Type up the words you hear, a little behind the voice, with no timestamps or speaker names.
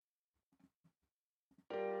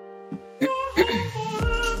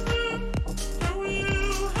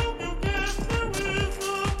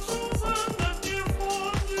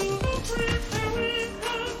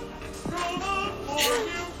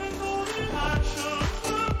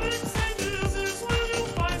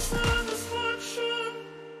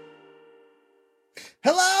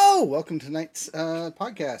Hello, welcome to tonight's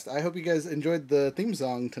podcast. I hope you guys enjoyed the theme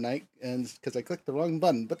song tonight, and because I clicked the wrong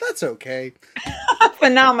button, but that's okay.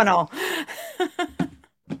 Phenomenal.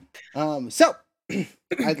 So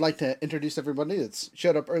I'd like to introduce everybody that's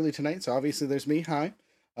showed up early tonight. So obviously there's me. Hi.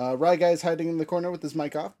 Rye Guy's hiding in the corner with his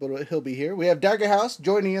mic off, but he'll be here. We have Dagger House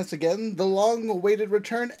joining us again, the long-awaited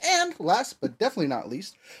return, and last but definitely not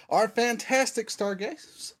least, our fantastic star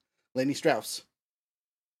guest, Lainey Strauss.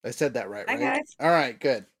 I said that right, Hi, right? guys. All right,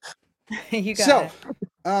 good. You got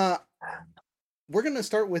it. We're going to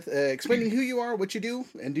start with explaining who you are, what you do,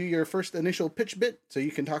 and do your first initial pitch bit so you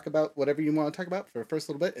can talk about whatever you want to talk about for the first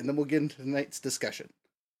little bit, and then we'll get into tonight's discussion.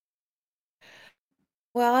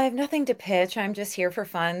 Well, I have nothing to pitch. I'm just here for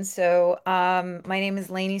fun. So, my name is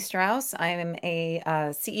Lainey Strauss. I am a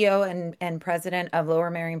CEO and president of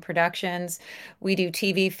Lower Merion Productions. We do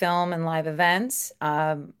TV, film, and live events.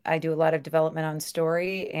 I do a lot of development on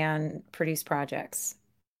story and produce projects.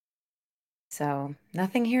 So,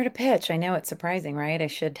 nothing here to pitch. I know it's surprising, right? I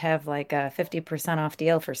should have like a 50% off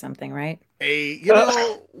deal for something, right? Hey,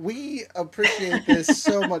 we appreciate this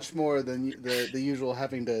so much more than the usual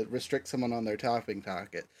having to restrict someone on their topping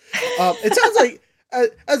docket. It sounds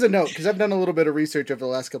like, as a note, because I've done a little bit of research over the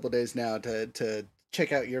last couple of days now to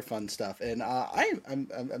check out your fun stuff, and I'm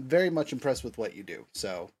very much impressed with what you do.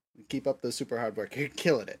 So keep up the super hard work. You're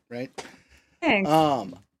killing it, right? Thanks.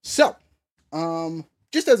 So,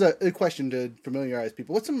 just as a question to familiarize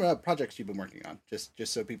people, what's some projects you've been working on? Just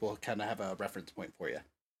so people kind of have a reference point for you.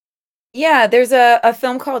 Yeah, there's a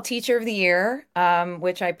film called Teacher of the Year,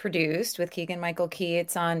 which I produced with Keegan Michael Key.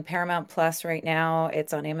 It's on Paramount Plus right now.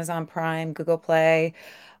 It's on Amazon Prime, Google Play,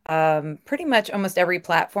 pretty much almost every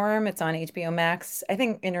platform. It's on HBO Max. I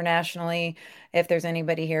think internationally, if there's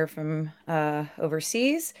anybody here from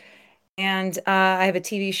overseas. And I have a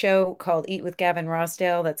TV show called Eat with Gavin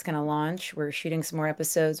Rossdale that's going to launch. We're shooting some more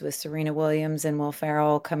episodes with Serena Williams and Will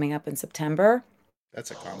Ferrell coming up in September.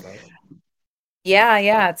 That's a combo.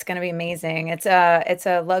 Yeah, it's gonna be amazing. It's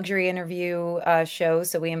a luxury interview show.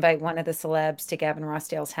 So we invite one of the celebs to Gavin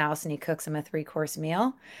Rossdale's house and he cooks him a three-course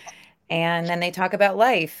meal. And then they talk about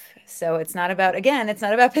life. So it's not about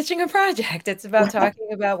pitching a project. It's about talking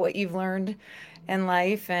about what you've learned in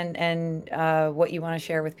life and what you want to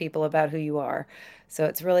share with people about who you are. So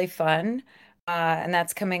it's really fun. And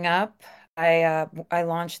that's coming up. I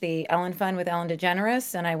launched the Ellen Fund with Ellen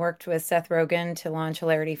DeGeneres, and I worked with Seth Rogen to launch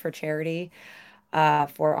Hilarity for Charity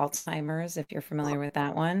for Alzheimer's, if you're familiar with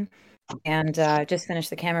that one. And just finished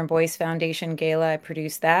the Cameron Boyce Foundation Gala. I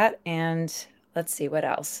produced that. And let's see what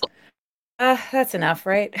else. That's enough,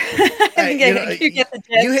 right? You get the gist.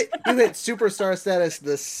 You hit superstar status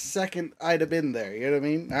the second item in there. You know what I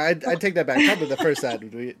mean? I'd take that back. Probably the first item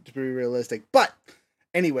to be realistic. But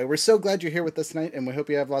anyway, we're so glad you're here with us tonight, and we hope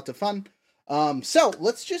you have lots of fun. So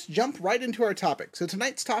let's just jump right into our topic. So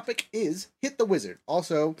tonight's topic is Hit the Wizard,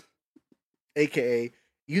 also aka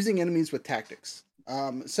using enemies with tactics.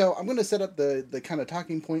 So I'm going to set up the kind of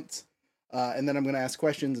talking points, and then I'm going to ask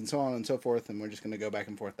questions and so on and so forth, and we're just going to go back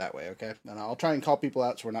and forth that way, okay? And I'll try and call people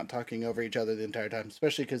out so we're not talking over each other the entire time,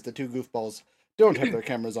 especially because the two goofballs don't have their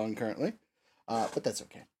cameras on currently, but that's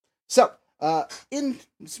okay. So,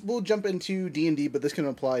 we'll jump into D&D, but this can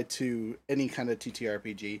apply to any kind of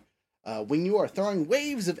TTRPG. When you are throwing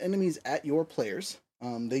waves of enemies at your players,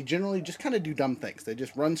 they generally just kind of do dumb things. They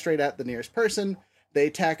just run straight at the nearest person. They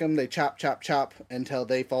attack them. They chop, chop, chop until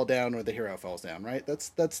they fall down or the hero falls down, right?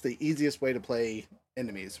 That's the easiest way to play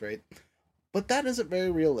enemies, right? But that isn't very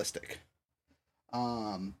realistic. So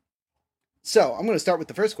I'm going to start with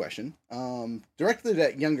the first question. Directly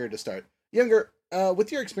to Younger to start. Younger, with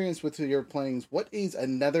your experience with your playings, what is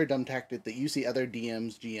another dumb tactic that you see other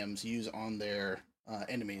DMs, GMs use on their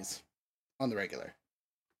enemies on the regular?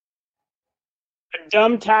 A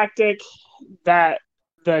dumb tactic that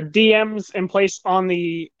the DMs in place on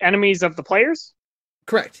the enemies of the players?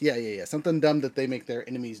 Correct. Yeah. Something dumb that they make their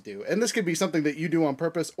enemies do. And this could be something that you do on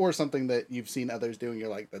purpose or something that you've seen others do and you're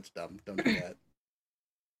like, that's dumb. Don't do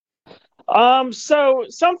that. So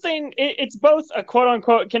something, it's both a quote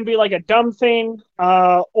unquote, can be like a dumb thing,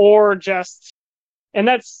 or just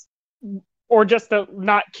to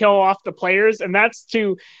not kill off the players. And that's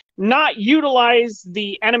to not utilize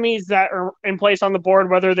the enemies that are in place on the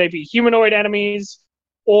board, whether they be humanoid enemies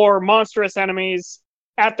or monstrous enemies,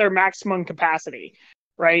 at their maximum capacity,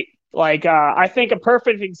 right? Like, I think a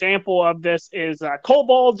perfect example of this is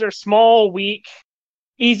kobolds are small, weak,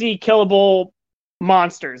 easy killable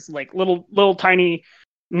monsters, like little tiny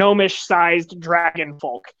gnomish-sized dragon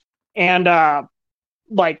folk. And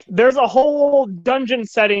like, there's a whole dungeon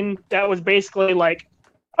setting that was basically like,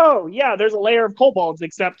 oh yeah, there's a layer of kobolds,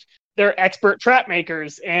 except they're expert trap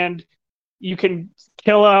makers, and you can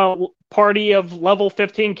kill a party of level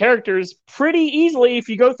 15 characters pretty easily if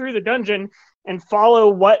you go through the dungeon and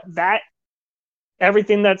follow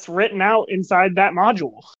everything that's written out inside that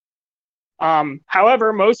module.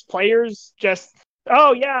 However, most players just,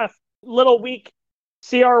 oh yeah, little weak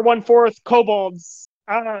CR 1/4 kobolds,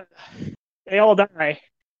 they all die.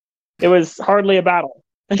 It was hardly a battle.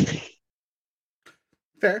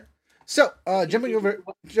 Fair. So, jumping over to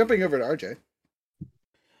RJ.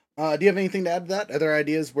 Do you have anything to add to that? Other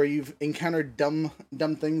ideas where you've encountered dumb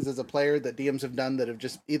things as a player that DMs have done that have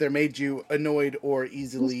just either made you annoyed or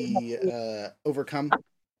easily overcome,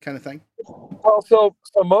 kind of thing? Well, so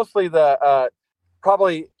mostly the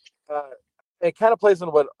probably it kind of plays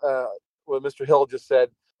into what Mr. Hill just said,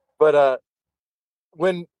 but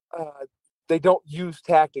when they don't use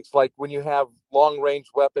tactics, like when you have long range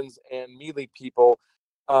weapons and melee people,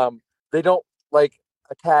 they don't like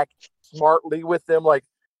attack smartly with them. Like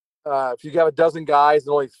if you have a dozen guys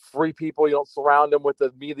and only 3 people, you don't surround them with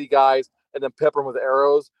the melee guys and then pepper them with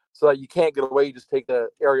arrows so that you can't get away. You just take the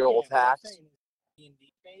aerial attacks.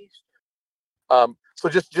 So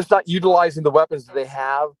just not utilizing the weapons that they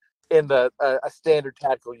have in the a standard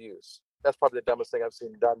tactical use. That's probably the dumbest thing I've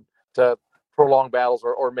seen done to prolong battles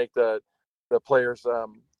or make the players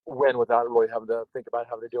win without really having to think about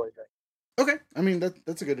how they do anything. Okay, I mean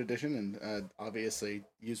that's a good addition, and obviously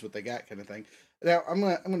use what they got, kind of thing. Now I'm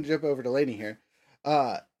gonna jump over to Lainey here.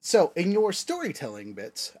 So in your storytelling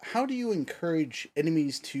bits, how do you encourage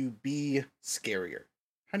enemies to be scarier?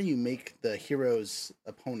 How do you make the hero's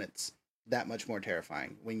opponents that much more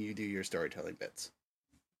terrifying when you do your storytelling bits?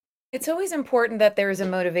 It's always important that there is a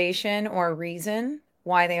motivation or a reason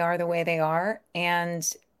why they are the way they are, and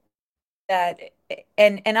that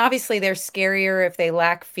and obviously they're scarier if they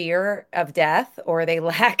lack fear of death, or they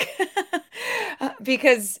lack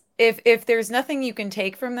because if there's nothing you can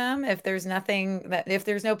take from them, if there's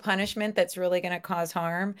no punishment that's really going to cause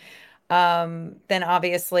harm, then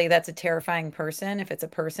obviously that's a terrifying person. If it's a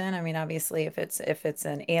person, I mean, obviously if it's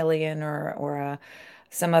an alien or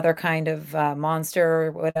some other kind of monster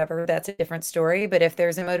or whatever, that's a different story. But if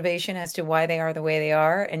there's a motivation as to why they are the way they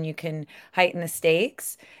are, and you can heighten the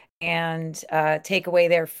stakes and take away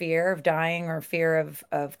their fear of dying or fear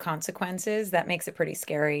of consequences, that makes a pretty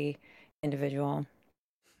scary individual.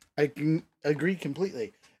 I can agree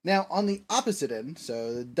completely. Now, on the opposite end,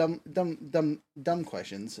 so the dumb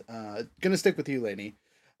questions. Gonna stick with you, Lainey.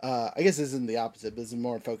 I guess this isn't the opposite, but this is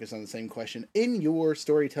more focused on the same question. In your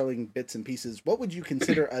storytelling bits and pieces, what would you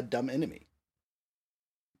consider a dumb enemy?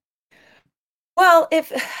 Well,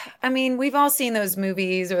 I mean, we've all seen those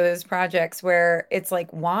movies or those projects where it's like,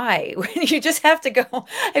 why? When you just have to go,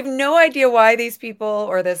 I have no idea why these people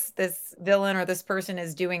or this villain or this person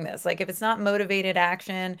is doing this. Like, if it's not motivated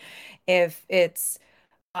action, if it's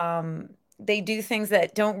they do things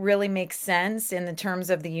that don't really make sense in the terms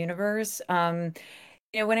of the universe.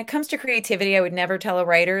 When it comes to creativity, I would never tell a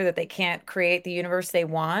writer that they can't create the universe they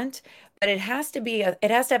want, but it has to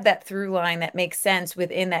have that through line that makes sense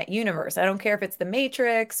within that universe. I don't care if it's The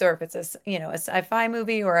Matrix or if it's a sci-fi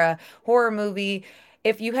movie or a horror movie.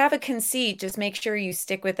 If you have a conceit, just make sure you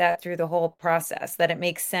stick with that through the whole process, that it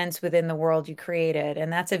makes sense within the world you created.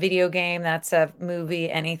 And that's a video game, that's a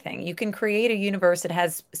movie, anything. You can create a universe that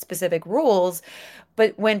has specific rules,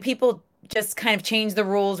 but when people just kind of change the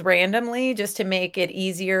rules randomly just to make it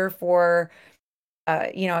easier for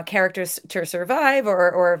a character to survive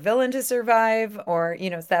or a villain to survive, or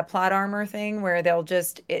it's that plot armor thing where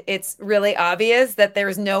it's really obvious that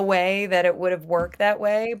there's no way that it would have worked that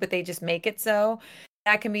way, but they just make it so.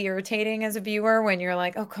 That can be irritating as a viewer when you're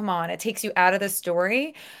like, oh, come on, it takes you out of the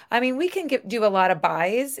story. I mean, we can do a lot of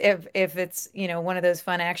buys if it's one of those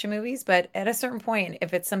fun action movies, but at a certain point,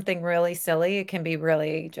 if it's something really silly, it can be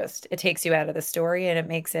really just, it takes you out of the story,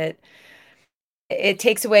 and it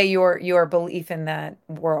takes away your belief in that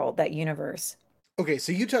world, that universe. Okay,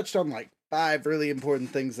 so you touched on like 5 really important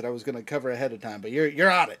things that I was going to cover ahead of time, but you're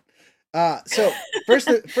on it. So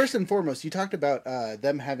first and foremost, you talked about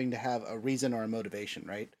them having to have a reason or a motivation,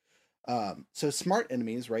 right? So smart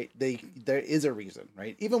enemies, right? There is a reason,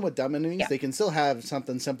 right? Even with dumb enemies, they can still have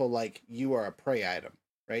something simple like you are a prey item,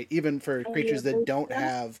 right? Even for creatures that don't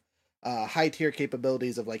have high tier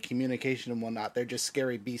capabilities of like communication and whatnot, they're just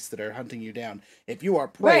scary beasts that are hunting you down. If you are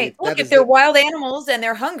prey, right? Look, if they're wild animals and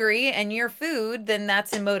they're hungry and you're food, then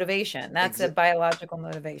that's a motivation. That's a biological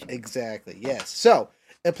motivation. Exactly. Yes. So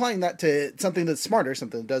applying that to something that's smarter,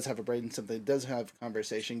 something that does have a brain, something that does have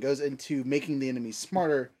conversation, goes into making the enemy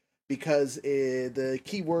smarter, because the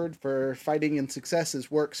key word for fighting and success is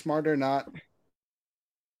work smarter, not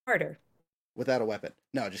harder. without a weapon.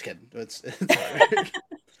 No, just kidding. It's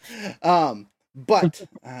hard. But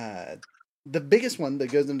the biggest one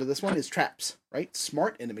that goes into this one is traps, right?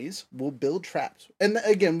 Smart enemies will build traps. And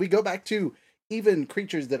again, we go back to even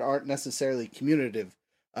creatures that aren't necessarily communicative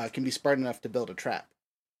can be smart enough to build a trap.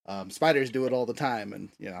 Spiders do it all the time, and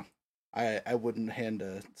I wouldn't hand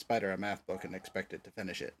a spider a math book and expect it to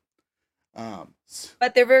finish it.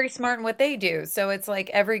 But they're very smart in what they do. So it's like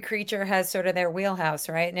every creature has sort of their wheelhouse,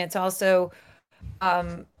 right? And it's also,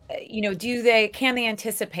 can they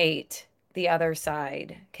anticipate the other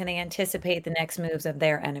side? Can they anticipate the next moves of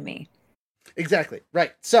their enemy? Exactly.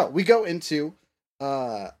 Right. So we go into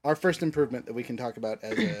our first improvement that we can talk about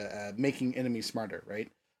as making enemies smarter, right?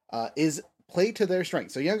 Is play to their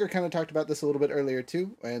strength. So Younger kind of talked about this a little bit earlier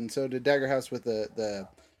too, and so did Daggerhouse with the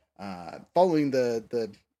following the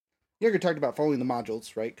Younger talked about following the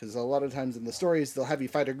modules, right? Because a lot of times in the stories, they'll have you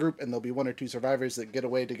fight a group, and there'll be 1 or 2 survivors that get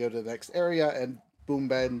away to go to the next area, and boom,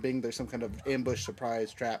 bang, bing, there's some kind of ambush,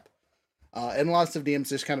 surprise, trap. And lots of DMs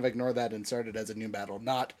just kind of ignore that and start it as a new battle.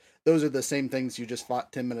 Not, those are the same things you just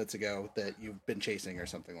fought 10 minutes ago that you've been chasing or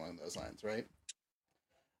something along those lines, right?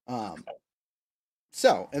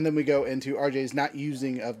 So, and then we go into RJ's not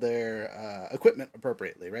using of their equipment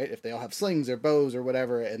appropriately, right? If they all have slings or bows or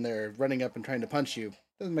whatever, and they're running up and trying to punch you,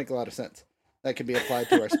 doesn't make a lot of sense. That could be applied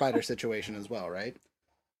to our spider situation as well, right?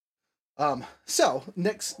 So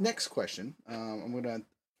next question. I'm gonna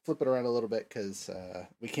flip it around a little bit because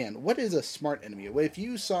we can. What is a smart enemy? If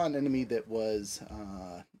you saw an enemy that was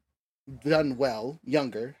done well,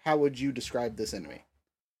 Younger, how would you describe this enemy?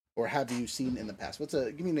 Or have you seen in the past?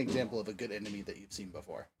 Give me an example of a good enemy that you've seen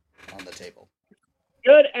before on the table.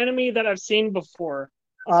 Good enemy that I've seen before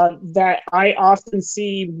that I often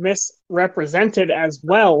see misrepresented as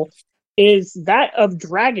well is that of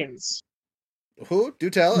dragons. Who? Do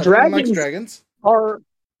tell. Everyone likes dragons.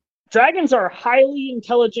 Dragons are highly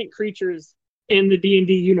intelligent creatures in the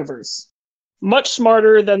D&D universe. Much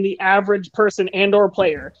smarter than the average person and or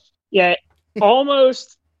player. Yet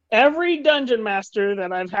almost every dungeon master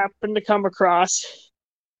that I've happened to come across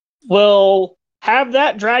will have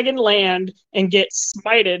that dragon land and get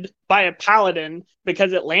smited by a paladin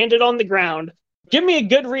because it landed on the ground. Give me a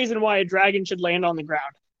good reason why a dragon should land on the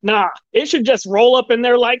ground. Nah, it should just roll up in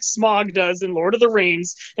there like Smaug does in Lord of the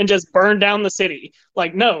Rings and just burn down the city.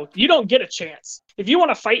 Like, no, you don't get a chance. If you want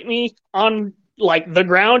to fight me on, like, the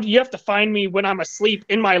ground, you have to find me when I'm asleep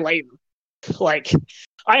in my lair. Like,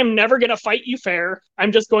 I am never going to fight you fair.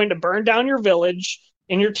 I'm just going to burn down your village,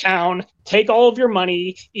 in your town, take all of your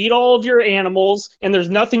money, eat all of your animals, and there's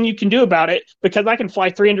nothing you can do about it because I can fly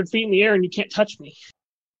 300 feet in the air and you can't touch me.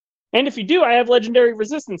 And if you do, I have legendary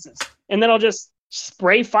resistances. And then I'll just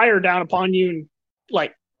spray fire down upon you and,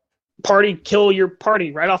 like, kill your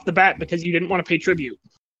party right off the bat because you didn't want to pay tribute.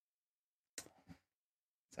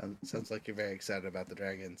 Sounds like you're very excited about the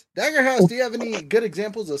dragons. Daggerhouse, do you have any good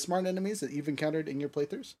examples of smart enemies that you've encountered in your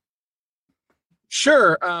playthroughs?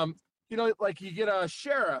 Sure. Like you get a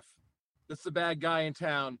sheriff that's the bad guy in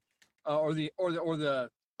town, or the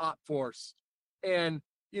op force, and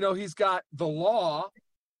he's got the law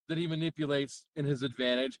that he manipulates in his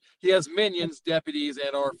advantage. He has minions, deputies,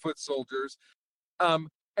 and or foot soldiers, and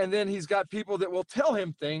then he's got people that will tell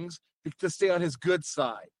him things to stay on his good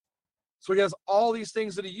side. So he has all these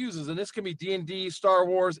things that he uses, and this can be D&D, Star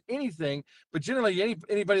Wars, anything. But generally,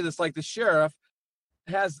 anybody that's like the sheriff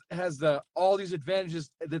has all these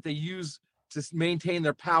advantages that they use to maintain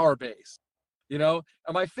their power base. And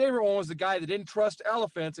my favorite one was the guy that didn't trust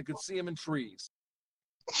elephants and could see them in trees.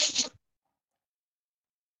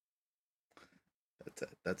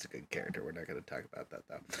 That's a good character. We're not going to talk about that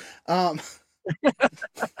though.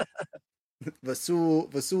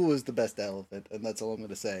 Vasul is the best elephant, and that's all I'm going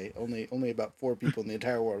to say. Only about 4 people in the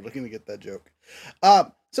entire world looking to get that joke.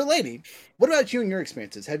 So, lady, what about you and your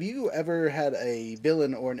experiences? Have you ever had a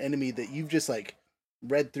villain or an enemy that you've just like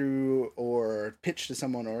read through or pitched to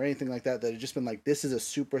someone or anything like that that has just been like, this is a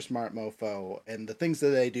super smart mofo, and the things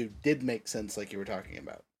that they do did make sense, like you were talking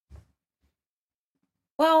about?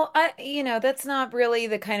 Well, that's not really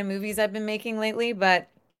the kind of movies I've been making lately, but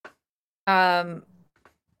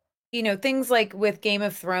things like with Game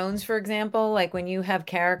of Thrones, for example, like when you have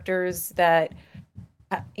characters that,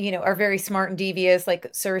 are very smart and devious,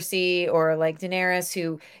 like Cersei or like Daenerys,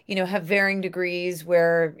 who, have varying degrees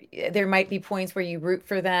where there might be points where you root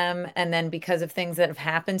for them. And then because of things that have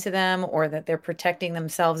happened to them or that they're protecting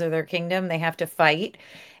themselves or their kingdom, they have to fight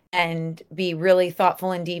and be really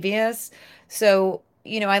thoughtful and devious. So,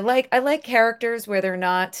 I like characters where they're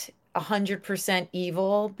not 100%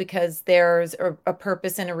 evil because there's a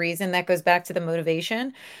purpose and a reason that goes back to the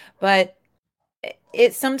motivation. But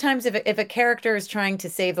it's sometimes if a character is trying to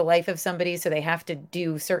save the life of somebody, so they have to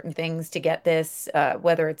do certain things to get this,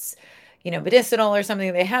 whether it's, medicinal or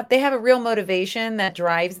something, they have a real motivation that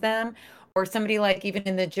drives them. Or somebody like even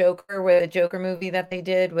in the Joker, where the Joker movie that they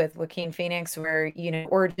did with Joaquin Phoenix, where,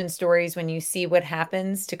 origin stories when you see what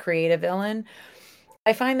happens to create a villain.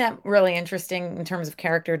 I find that really interesting in terms of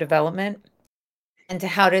character development. And to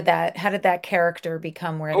how did that character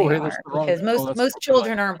become where Oh, they hey, that's are? the wrong. Because most Oh, that's most the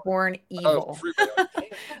children like. aren't born Oh, evil, freeway.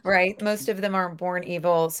 right? Most of them aren't born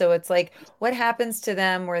evil. So it's like, what happens to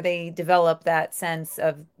them where they develop that sense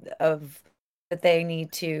of that they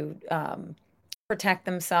need to protect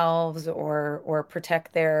themselves or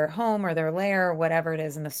protect their home or their lair or whatever it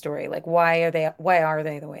is in the story. Like, why are they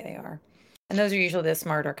the way they are? And those are usually the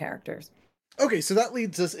smarter characters. Okay, so that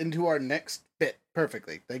leads us into our next bit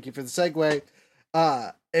perfectly. Thank you for the segue.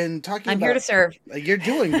 And talking I'm about, here to serve. You're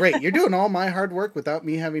doing great. You're doing all my hard work without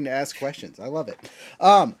me having to ask questions. I love it.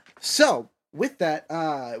 So with that,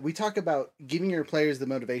 we talk about giving your players the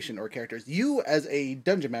motivation or characters. You, as a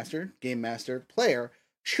dungeon master, game master, player,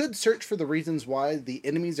 should search for the reasons why the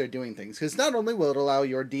enemies are doing things. Because not only will it allow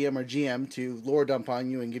your DM or GM to lore dump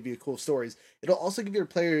on you and give you cool stories, it'll also give your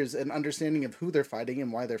players an understanding of who they're fighting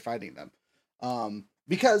and why they're fighting them.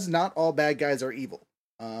 Because not all bad guys are evil.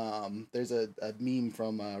 There's a meme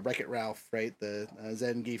from Wreck-It Ralph, right? The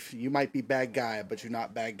Zangief, you might be bad guy, but you're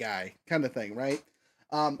not bad guy, kind of thing, right?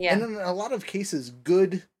 Yeah. And in a lot of cases,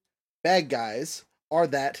 good bad guys are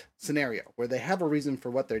that scenario where they have a reason for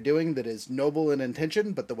what they're doing that is noble in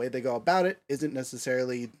intention, but the way they go about it isn't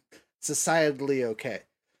necessarily societally okay.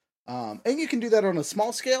 And you can do that on a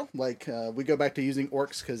small scale, like we go back to using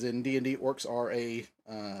orcs, because in D&D, orcs are a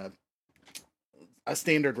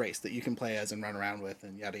standard race that you can play as and run around with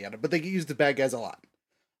and yada yada, but they get used as bad guys a lot.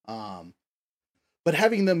 But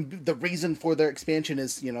having them, the reason for their expansion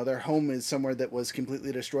is, their home is somewhere that was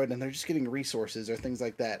completely destroyed and they're just getting resources or things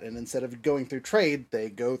like that. And instead of going through trade,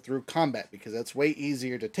 they go through combat, because that's way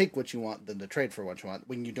easier to take what you want than to trade for what you want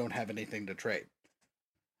when you don't have anything to trade.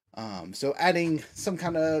 So adding some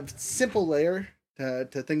kind of simple layer to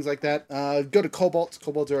things like that. Go to kobolds.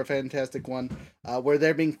 Kobolds are a fantastic one, where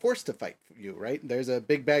they're being forced to fight for you, right? There's a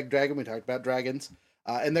big bag dragon. We talked about dragons.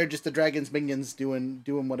 And they're just the dragon's minions doing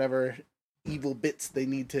whatever evil bits they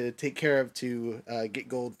need to take care of to get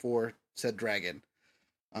gold for said dragon.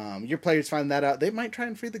 Your players find that out. They might try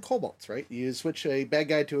and free the kobolds, right? You switch a bad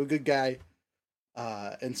guy to a good guy,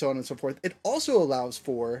 and so on and so forth. It also allows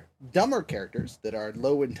for dumber characters that are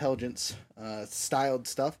low intelligence styled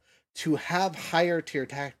stuff to have higher tier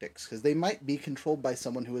tactics, because they might be controlled by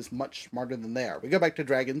someone who is much smarter than they are. We go back to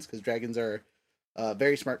dragons, because dragons are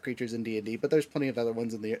very smart creatures in D&D, but there's plenty of other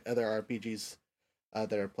ones in the other RPGs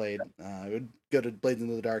that are played. Would go to Blades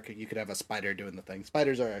into the Dark, you could have a spider doing the thing.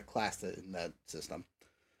 Spiders are a class in that system.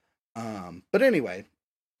 But anyway,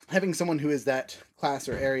 having someone who is that class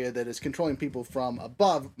or area that is controlling people from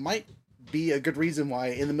above might be a good reason why,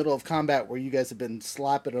 in the middle of combat where you guys have been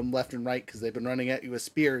slapping them left and right because they've been running at you with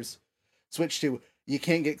spears, switch to you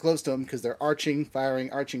can't get close to them because they're arching,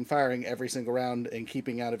 firing every single round and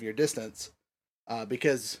keeping out of your distance.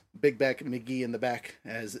 Because Big Back McGee in the back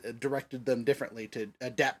has directed them differently to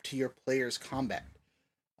adapt to your player's combat.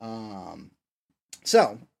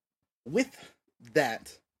 So, with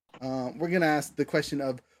that, we're going to ask the question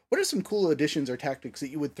of, what are some cool additions or tactics that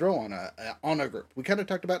you would throw on a group? We kind of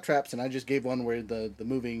talked about traps, and I just gave one where the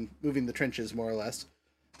moving the trenches, more or less.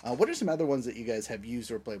 What are some other ones that you guys have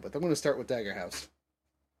used or played with? I'm going to start with Dagger House.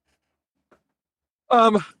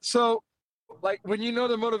 So, like, when you know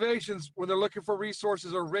their motivations, when they're looking for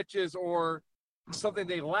resources or riches or something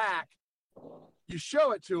they lack, you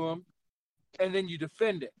show it to them, and then you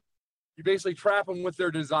defend it. You basically trap them with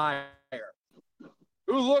their desire.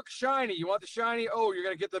 Ooh, look, shiny. You want the shiny? Oh, you're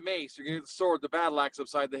gonna get the mace. You're gonna get the sword, the battle axe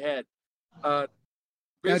upside the head.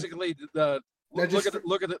 Basically, look at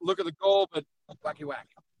the goal, but wacky whack.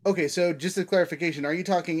 Okay, so just a clarification: are you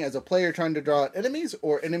talking as a player trying to draw out enemies,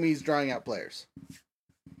 or enemies drawing out players?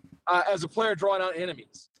 As a player drawing out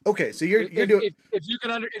enemies. Okay, so you're doing. If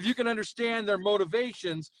you can understand their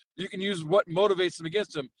motivations, you can use what motivates them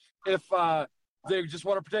against them. If they just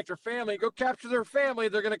want to protect their family, go capture their family.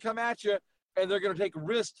 They're going to come at you, and they're going to take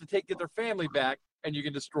risks to get their family back, and you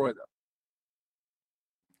can destroy them.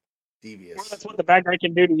 Devious. Well, that's what the bad guy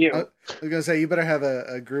can do to you. I was going to say, you better have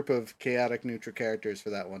a group of chaotic neutral characters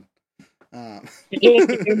for that one.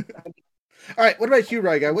 All right, what about you,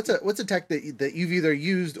 Ryguy? What's a tech that you've either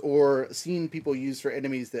used or seen people use for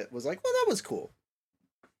enemies that was like, well, that was cool?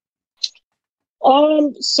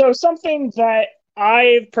 So something that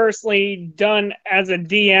I've personally done as a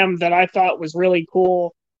DM that I thought was really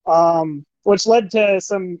cool, which led to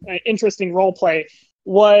some interesting role play,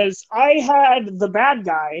 was I had the bad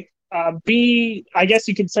guy be, I guess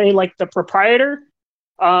you could say, like the proprietor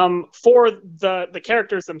for the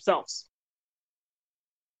characters themselves.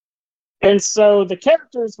 And so the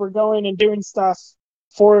characters were going and doing stuff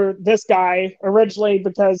for this guy originally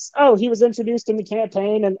because, oh, he was introduced in the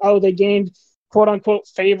campaign and, oh, they gained quote unquote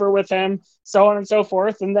favor with him, so on and so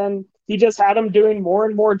forth. And then he just had them doing more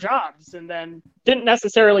and more jobs and then didn't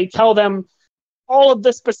necessarily tell them all of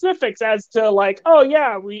the specifics as to like, oh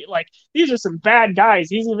yeah, we like these are some bad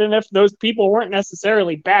guys. Even if those people weren't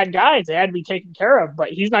necessarily bad guys, they had to be taken care of. But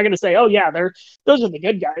he's not going to say, oh yeah, those are the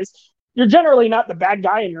good guys. You're generally not the bad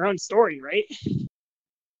guy in your own story, right?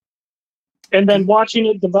 And then watching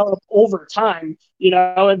it develop over time,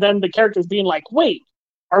 and then the characters being like, wait,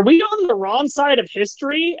 are we on the wrong side of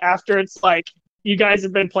history after it's like you guys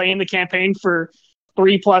have been playing the campaign for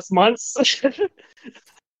 3+ months?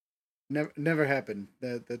 Never happened.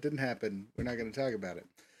 That didn't happen. We're not going to talk about it.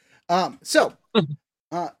 So,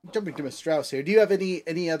 jumping to Ms. Strauss here, do you have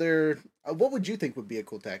any other? What would you think would be a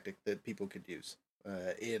cool tactic that people could use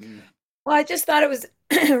in? Well, I just thought it was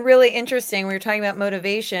really interesting. We were talking about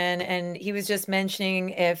motivation, and he was just mentioning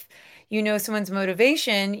if you know someone's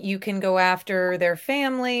motivation, you can go after their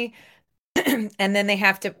family, and then they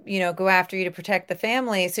have to, go after you to protect the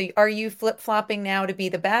family. So are you flip-flopping now to be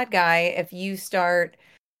the bad guy if you start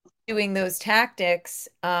doing those tactics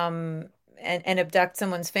and abduct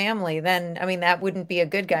someone's family? Then, I mean, that wouldn't be a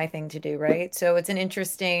good guy thing to do, right? So it's an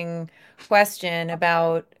interesting question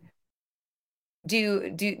about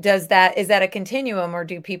is that a continuum, or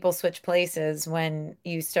do people switch places when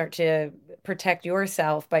you start to protect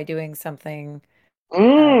yourself by doing something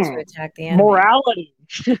to attack the enemy? Morality.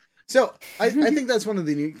 So I think that's one of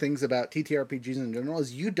the unique things about TTRPGs in general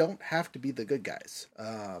is you don't have to be the good guys.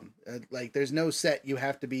 Like there's no set you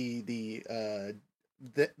have to be the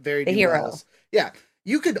hero. Yeah,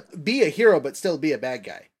 you could be a hero but still be a bad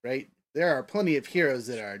guy, right? There are plenty of heroes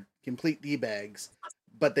that are complete D-bags,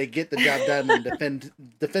 but they get the job done and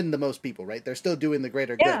defend the most people, right? They're still doing the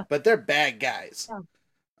greater good, but they're bad guys.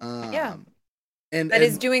 Yeah. And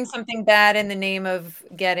is doing something bad in the name of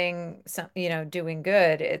getting some, doing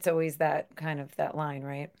good. It's always that kind of that line,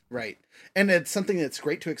 right? Right. And it's something that's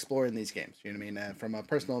great to explore in these games. You know what I mean? From a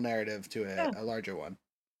personal narrative to a larger one.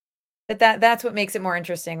 But that's what makes it more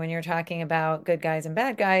interesting when you're talking about good guys and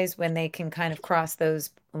bad guys, when they can kind of cross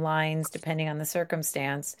those lines depending on the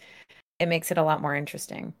circumstance. It makes it a lot more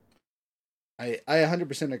interesting. I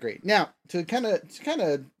 100% agree. Now, to kind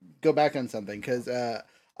of go back on something, because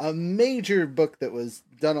a major book that was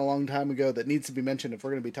done a long time ago that needs to be mentioned if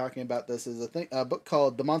we're going to be talking about this is a book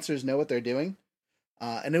called The Monsters Know What They're Doing.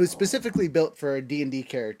 And it was specifically built for D&D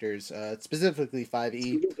characters, specifically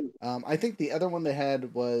 5e. I think the other one they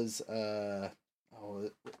had was...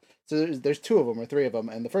 so there's two of them or three of them.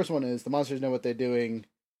 And the first one is The Monsters Know What They're Doing.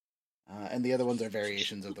 And the other ones are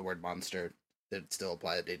variations of the word monster that still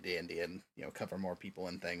apply to D&D and cover more people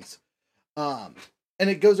and things. And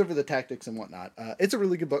it goes over the tactics and whatnot. It's a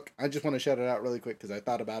really good book. I just want to shout it out really quick because I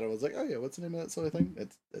thought about it. I was like, oh yeah, what's the name of that silly thing?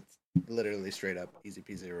 It's literally straight up easy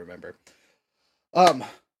peasy to remember.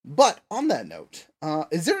 But on that note,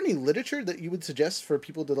 is there any literature that you would suggest for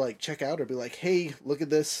people to like check out or be like, hey, look at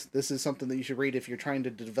this. This is something that you should read if you're trying to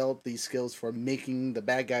develop these skills for making the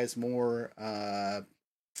bad guys more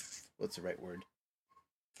what's the right word?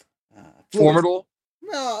 Formidable?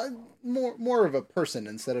 No, more of a person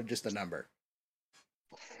instead of just a number.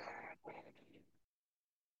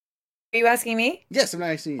 Are you asking me? Yes, I'm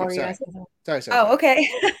asking you. Sorry. Oh, okay.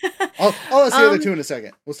 I'll ask the other two in a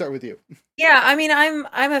second. We'll start with you. Yeah, I mean,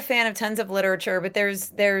 I'm a fan of tons of literature, but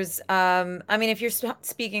there's I mean, if you're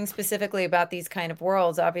speaking specifically about these kind of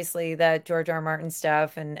worlds, obviously that George R. R. Martin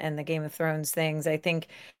stuff and the Game of Thrones things, I think,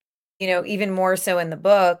 even more so in the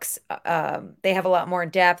books, they have a lot more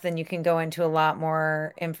depth and you can go into a lot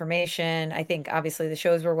more information. I think obviously the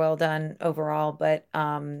shows were well done overall, but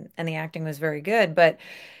and the acting was very good, but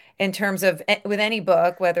in terms of with any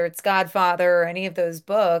book, whether it's Godfather or any of those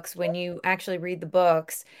books, when you actually read the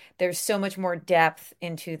books, there's so much more depth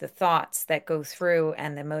into the thoughts that go through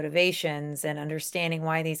and the motivations and understanding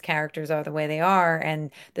why these characters are the way they are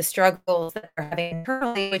and the struggles that they're having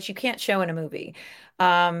internally, which you can't show in a movie.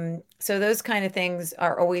 So those kind of things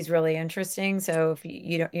are always really interesting. So if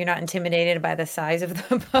you're not intimidated by the size of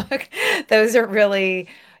the book, those are really...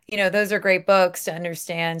 those are great books to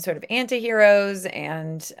understand sort of antiheroes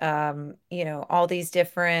and, all these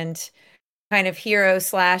different kind of hero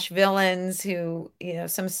slash villains who,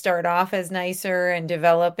 some start off as nicer and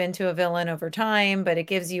develop into a villain over time, but it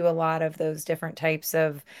gives you a lot of those different types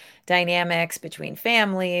of dynamics between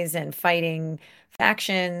families and fighting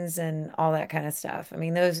factions and all that kind of stuff. I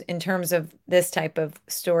mean, those, in terms of this type of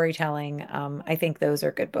storytelling, I think those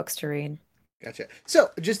are good books to read. Gotcha.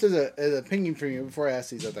 So, just as an opinion from you before I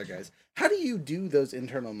ask these other guys, how do you do those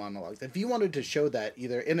internal monologues? If you wanted to show that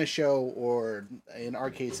either in a show or in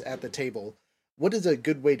our case at the table, what is a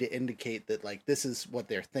good way to indicate that like this is what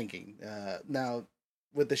they're thinking? Now,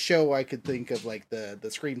 with the show, I could think of like the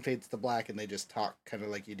screen fades to black and they just talk kind of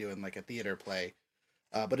like you do in like a theater play.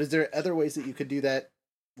 But is there other ways that you could do that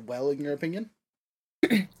well, in your opinion?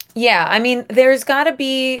 Yeah, I mean, there's got to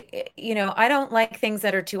be, I don't like things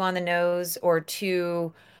that are too on the nose or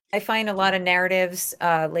too, I find a lot of narratives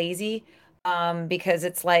lazy, because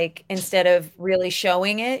it's like instead of really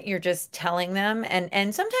showing it, you're just telling them,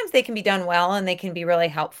 and sometimes they can be done well and they can be really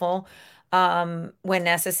helpful when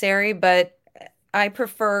necessary, but I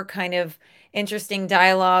prefer kind of interesting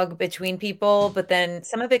dialogue between people, but then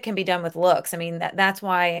some of it can be done with looks. I mean, that's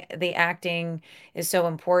why the acting is so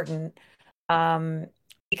important, um,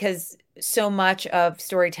 because so much of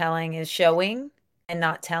storytelling is showing and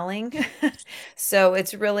not telling. So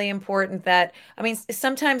it's really important that, I mean,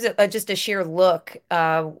 sometimes just a sheer look,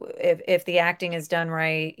 if the acting is done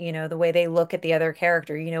right, the way they look at the other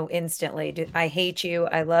character, instantly, I hate you,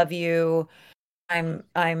 I love you, I'm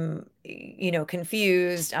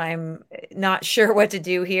confused, I'm not sure what to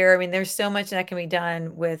do here. I mean, there's so much that can be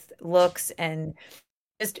done with looks and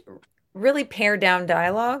just really pared down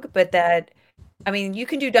dialogue, but that, I mean, you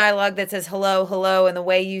can do dialogue that says hello, hello, and the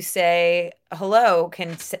way you say hello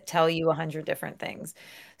can tell you 100 different things.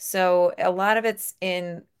 So a lot of it's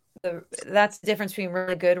that's the difference between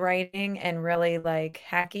really good writing and really like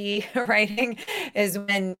hacky writing, is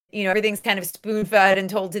when, everything's kind of spoon-fed and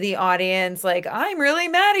told to the audience, like, I'm really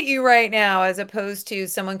mad at you right now, as opposed to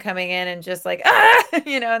someone coming in and just like,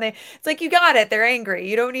 and it's like, you got it, they're angry.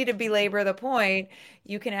 You don't need to belabor the point.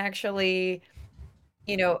 You can actually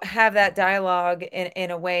have that dialogue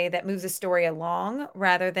in a way that moves the story along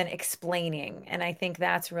rather than explaining. And I think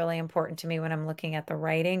that's really important to me when I'm looking at the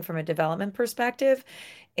writing from a development perspective,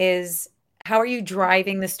 is how are you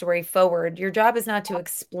driving the story forward? Your job is not to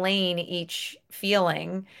explain each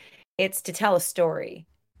feeling, it's to tell a story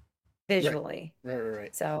visually.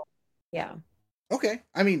 Right. So, yeah. Okay.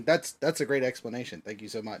 I mean, that's a great explanation. Thank you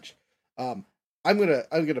so much. Um, I'm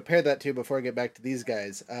gonna pair that too before I get back to these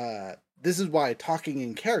guys. This is why talking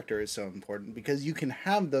in character is so important, because you can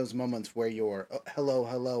have those moments where your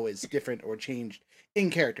hello is different or changed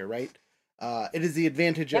in character, right? It is the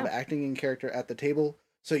advantage of acting in character at the table,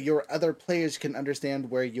 so your other players can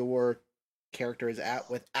understand where your character is at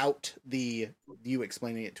without you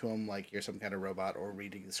explaining it to them like you're some kind of robot or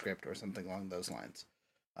reading the script or something along those lines.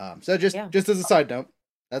 So just as a side note,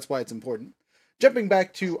 that's why it's important. Jumping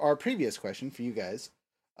back to our previous question for you guys,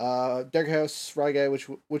 Dark House, Fry Guy, which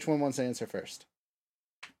one wants to answer first?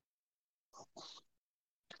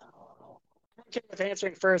 I'm okay with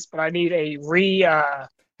answering first, but I need a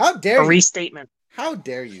restatement. How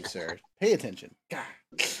dare you, sir? Pay attention.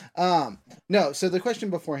 God. No. So the question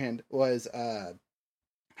beforehand was,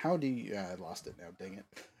 how do you? I lost it now. Dang it.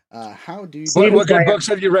 How do you? What good books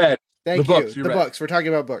have you read? Thank you. The books. We're talking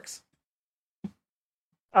about books.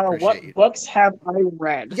 What books have I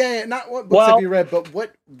read? Yeah, not what books have you read, but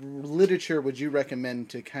what literature would you recommend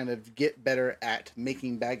to kind of get better at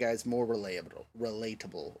making bad guys more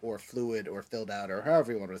relatable, or fluid, or filled out, or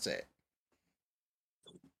however you want to say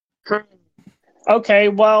it? Okay,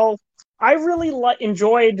 well, I really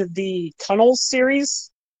enjoyed the Tunnels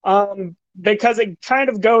series, because it kind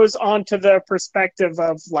of goes on to the perspective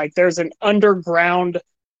of, like, there's an underground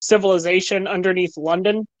civilization underneath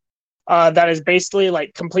London, that is basically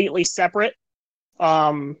like completely separate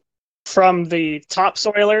from the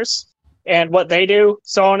topsoilers and what they do,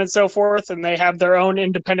 so on and so forth, and they have their own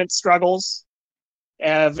independent struggles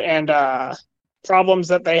and problems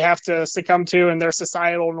that they have to succumb to, and their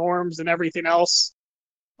societal norms and everything else.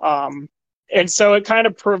 And so it kind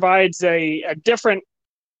of provides a different,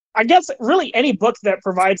 I guess, really any book that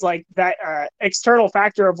provides like that external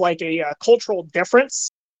factor of like a cultural difference,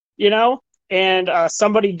 and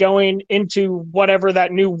somebody going into whatever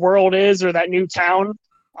that new world is or that new town,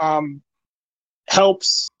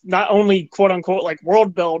 helps not only quote unquote like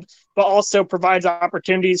world build, but also provides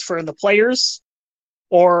opportunities for the players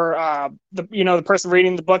or the person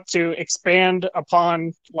reading the book to expand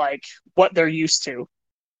upon like what they're used to.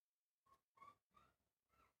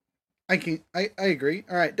 I agree.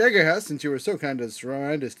 All right, Dagger House, since you were so kind as to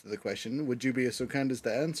remind us to the question, would you be so kind as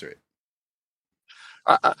to answer it?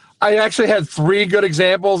 I actually had 3 good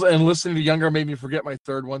examples, and listening to Younger made me forget my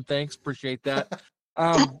third one. Thanks, appreciate that.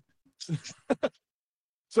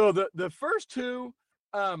 So the first 2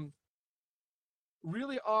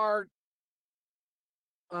 really are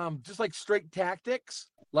just like straight tactics,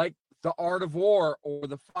 like the Art of War or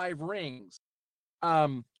the 5 Rings.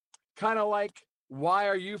 Kind of like, why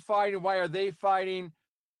are you fighting? Why are they fighting?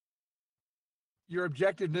 Your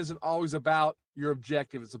objective isn't always about your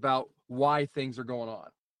objective. It's about why things are going on.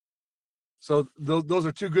 So those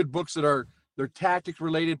are 2 good books they're tactics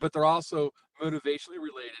related, but they're also motivationally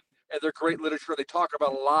related, and they're great literature. They talk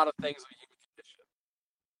about a lot of things of the human condition.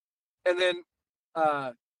 And then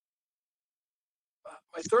my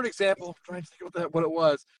third example, I'm trying to think what it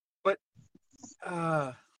was, but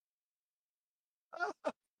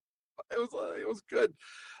it was good.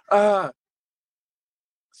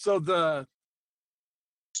 So the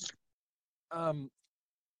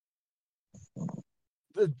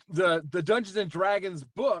Dungeons and Dragons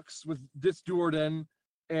books with Ditz Duerden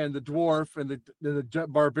and the dwarf and the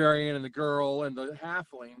barbarian and the girl and the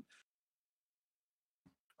halfling.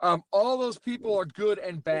 All those people are good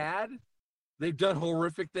and bad. They've done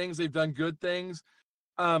horrific things. They've done good things,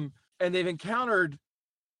 and they've encountered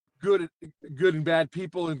good and bad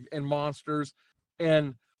people and monsters.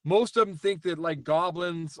 And most of them think that like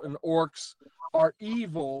goblins and orcs are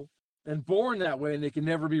evil and born that way, and they can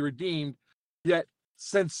never be redeemed. Yet,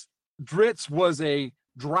 since Dritz was a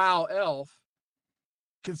drow elf,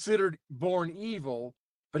 considered born evil,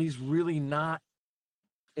 but he's really not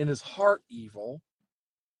in his heart evil.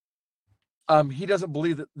 He doesn't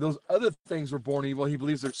believe that those other things were born evil. He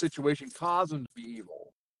believes their situation caused them to be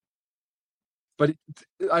evil. But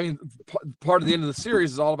I mean, part of the end of the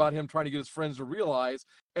series is all about him trying to get his friends to realize,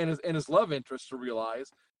 and his love interest to realize,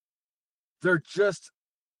 they're just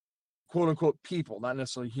quote unquote people, not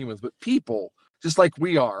necessarily humans, but people, just like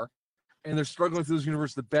we are, and they're struggling through this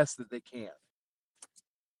universe the best that they can.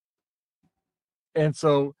 And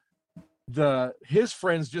so his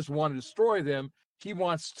friends just want to destroy them. He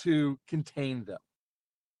wants to contain them.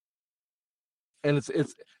 And it's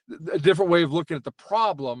a different way of looking at the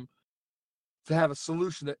problem, to have a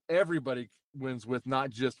solution that everybody wins with,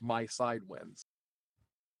 not just my side wins.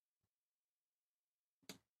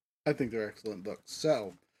 I think they're excellent books.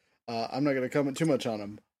 So I'm not going to comment too much on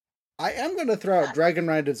them. I am going to throw out Dragon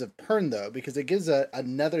Riders of Pern, though, because it gives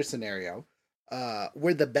another scenario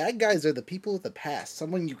where the bad guys are the people of the past,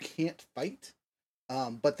 someone you can't fight,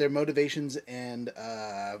 but their motivations and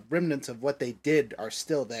remnants of what they did are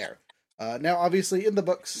still there. Now, obviously, in the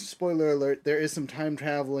books, spoiler alert, there is some time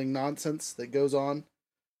traveling nonsense that goes on,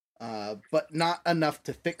 but not enough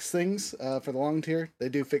to fix things for the long tier. They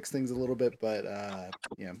do fix things a little bit, but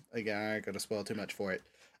yeah, again, I ain't gonna spoil too much for it.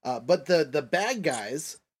 But the bad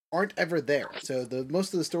guys aren't ever there. So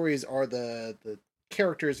most of the stories are the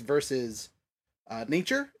characters versus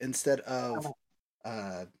nature instead of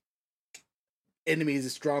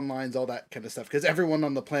enemies, drawn lines, all that kind of stuff. Because everyone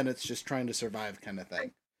on the planet's just trying to survive, kind of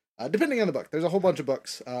thing. Depending on the book, there's a whole bunch of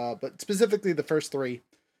books, but specifically the first 3,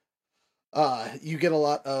 you get a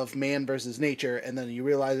lot of man versus nature, and then you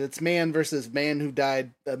realize it's man versus man who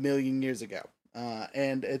died 1 million years ago.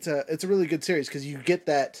 And it's a really good series because you get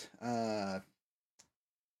that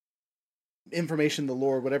information, the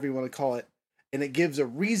lore, whatever you want to call it, and it gives a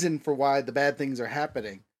reason for why the bad things are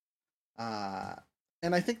happening.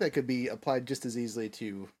 And I think that could be applied just as easily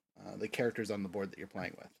to the characters on the board that you're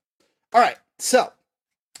playing with. All right, so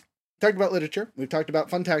talked about literature. We've talked about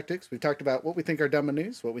fun tactics. We've talked about what we think are dumb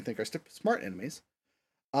enemies, what we think are smart enemies.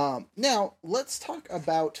 Now, let's talk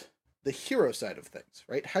about the hero side of things,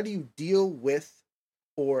 right? How do you deal with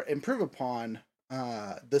or improve upon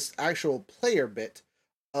this actual player bit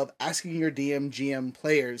of asking your DM, GM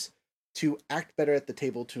players to act better at the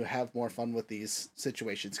table, to have more fun with these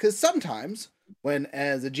situations? Because sometimes when,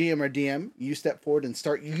 as a GM or DM, you step forward and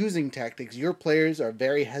start using tactics, your players are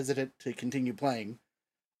very hesitant to continue playing.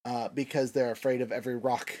 Because they're afraid of every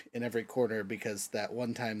rock in every corner, because that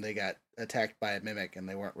one time they got attacked by a mimic and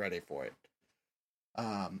they weren't ready for it.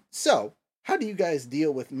 So, how do you guys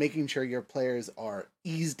deal with making sure your players are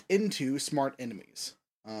eased into smart enemies?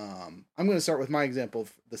 I'm going to start with my example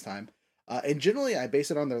this time. And generally, I base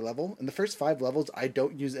it on their level. In the first 5 levels, I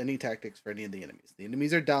don't use any tactics for any of the enemies. The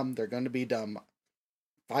enemies are dumb. They're going to be dumb.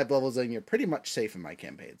 5 levels in, you're pretty much safe in my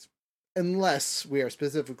campaigns. Unless we are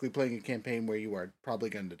specifically playing a campaign where you are probably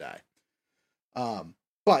going to die.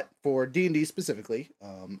 But for D&D specifically,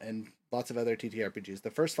 and lots of other TTRPGs,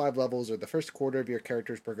 the first 5 levels or the first quarter of your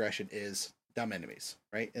character's progression is dumb enemies,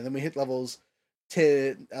 right? And then we hit levels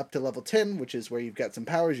up to level 10, which is where you've got some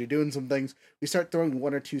powers, you're doing some things, we start throwing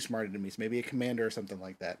 1 or 2 smart enemies, maybe a commander or something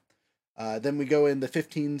like that. Then we go in the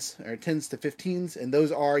 15s or 10s to 15s, and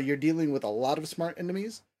those are you're dealing with a lot of smart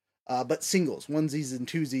enemies, but singles, onesies and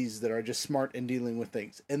twosies that are just smart and dealing with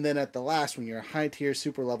things. And then at the last, when you're a high tier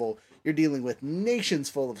super level, you're dealing with nations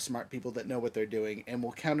full of smart people that know what they're doing and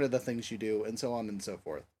will counter the things you do, and so on and so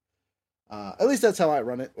forth. At least that's how I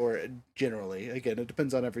run it, or generally. Again, it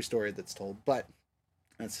depends on every story that's told, but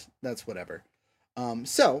that's whatever.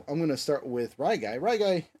 So I'm gonna start with Ryguy.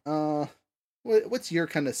 Ryguy, what's your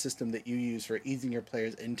kind of system that you use for easing your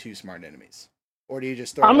players into smart enemies, or do you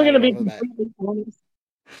just throw? I'm going to be off the bat? completely honest.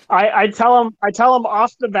 I tell them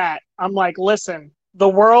off the bat. I'm like, listen, the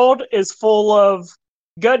world is full of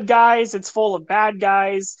good guys. It's full of bad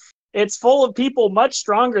guys. It's full of people much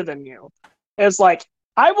stronger than you. It's like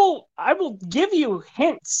I will give you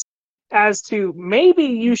hints as to maybe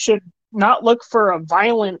you should not look for a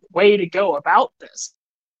violent way to go about this.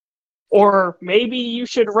 Or maybe you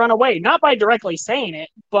should run away, not by directly saying it,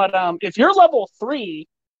 but if you're level 3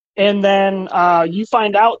 and then you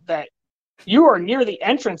find out that you are near the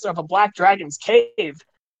entrance of a black dragon's cave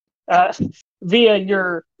via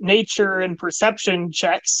your nature and perception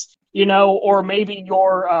checks, or maybe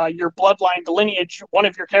your bloodline, the lineage, one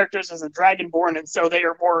of your characters is a dragonborn, and so they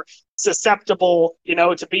are more susceptible,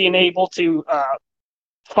 to being able to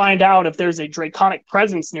find out if there's a draconic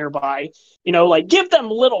presence nearby, give them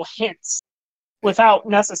little hints without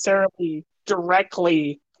necessarily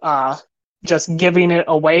directly just giving it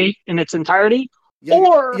away in its entirety.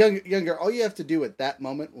 Younger, all you have to do at that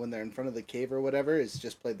moment when they're in front of the cave or whatever is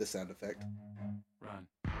just play the sound effect. Run.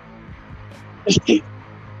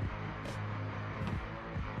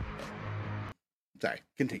 Sorry,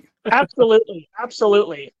 continue. Absolutely.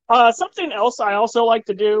 Something else I also like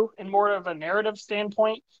to do in more of a narrative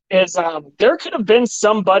standpoint is there could have been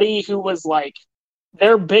somebody who was like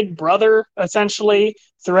their big brother, essentially,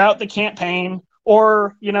 throughout the campaign,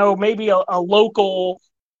 or, maybe a local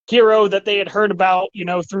hero that they had heard about,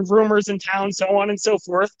 through rumors in town, so on and so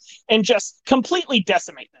forth, and just completely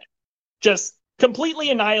decimate it. Just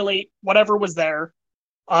completely annihilate whatever was there,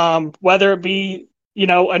 whether it be,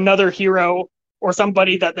 another hero or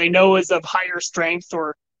somebody that they know is of higher strength,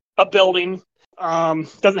 or a building.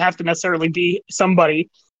 Doesn't have to necessarily be somebody.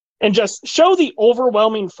 And just show the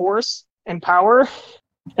overwhelming force and power,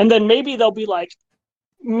 and then maybe they'll be like,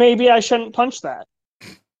 maybe I shouldn't punch that.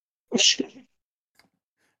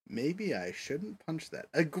 Maybe I shouldn't punch that.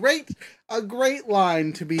 A great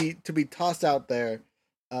line to be tossed out there,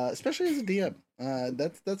 especially as a DM.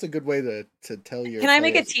 That's a good way to tell your. Can I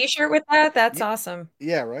make a T-shirt with that? That's awesome.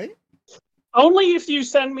 Yeah, right. Only if you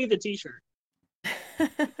send me the T-shirt.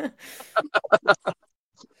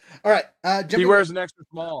 All right. He wears an extra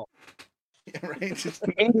small. Yeah, right. Just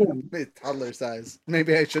toddler size.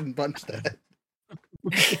 Maybe I shouldn't punch that.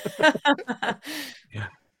 Yeah.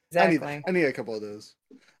 Exactly. I need a couple of those.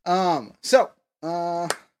 So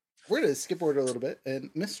we're gonna skip order a little bit. And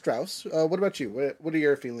Miss Strauss, what about you? What are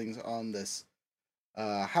your feelings on this?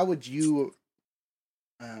 How would you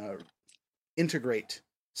integrate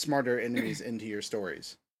smarter enemies into your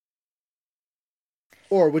stories?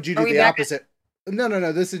 Or would you do the opposite?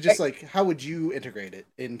 No. This is just like, how would you integrate it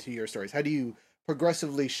into your stories? How do you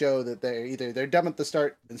progressively show that they're dumb at the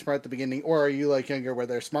start and smart at the beginning, or are you like Younger where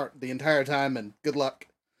they're smart the entire time and good luck?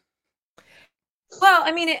 Well,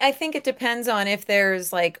 I mean, I think it depends on if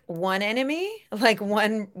there's like one enemy, like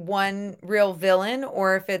one real villain,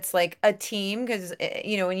 or if it's like a team. Because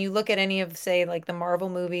when you look at any of, say, like the Marvel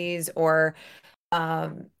movies, or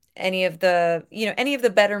any of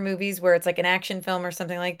the better movies where it's like an action film or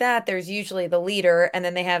something like that, there's usually the leader, and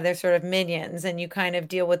then they have their sort of minions, and you kind of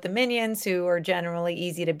deal with the minions, who are generally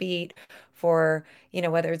easy to beat for,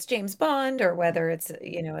 whether it's James Bond or whether it's, a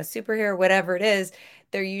superhero, whatever it is.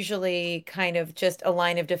 They're usually kind of just a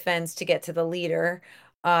line of defense to get to the leader.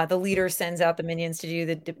 The leader sends out the minions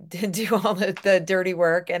to do all the dirty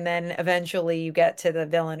work, and then eventually you get to the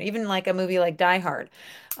villain. Even like a movie like Die Hard,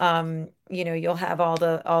 you'll have all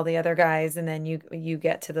the other guys, and then you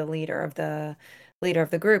get to the leader of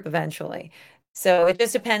the group eventually. So it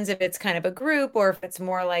just depends if it's kind of a group, or if it's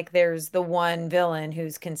more like there's the one villain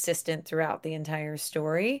who's consistent throughout the entire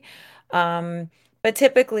story. But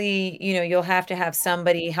typically, you'll have to have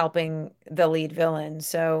somebody helping the lead villain.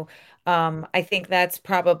 So I think that's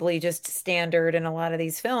probably just standard in a lot of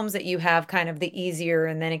these films, that you have kind of the easier,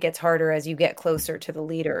 and then it gets harder as you get closer to the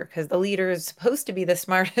leader, because the leader is supposed to be the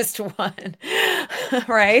smartest one,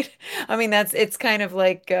 right? I mean, it's kind of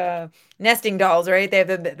like nesting dolls, right? They have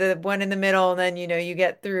the one in the middle, and then you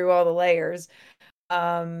get through all the layers.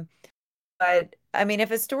 But I mean, if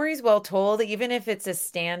a story's well told, even if it's a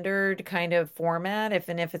standard kind of format, if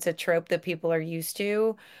it's a trope that people are used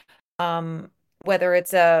to, um, whether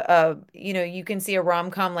it's you can see a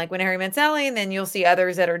rom-com like When Harry Met Sally, and then you'll see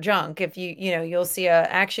others that are junk. If you'll see a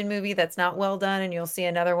action movie that's not well done, and you'll see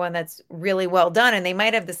another one that's really well done, and they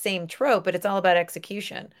might have the same trope, but it's all about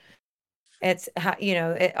execution. It's how,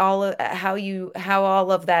 how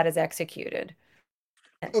all of that is executed.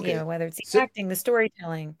 Okay, Whether it's the so acting, the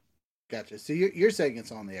storytelling. gotcha. So you're saying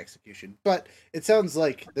it's on the execution, but it sounds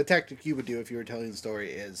like the tactic you would do if you were telling the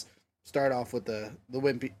story is start off with the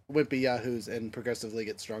wimpy yahoos and progressively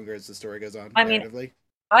get stronger as the story goes on I mean, narratively.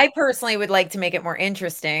 I personally would like to make it more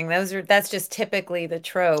interesting. That's just typically the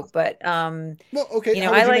trope, but Well, okay.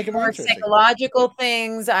 How would I you make like it more more interesting? psychological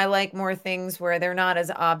things. I like more things where they're not as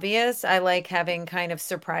obvious. I like having kind of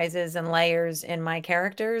surprises and layers in my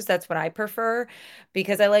characters. That's what I prefer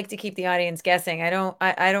because I like to keep the audience guessing.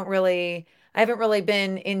 I haven't really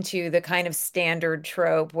been into the kind of standard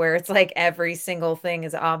trope where it's like every single thing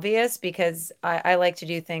is obvious because I like to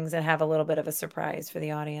do things that have a little bit of a surprise for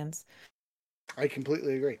the audience. I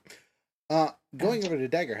completely agree. Going over to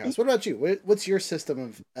Dagger House, what about you? What's your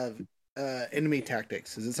system of enemy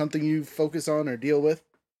tactics? Is it something you focus on or deal with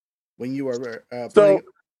when you are playing?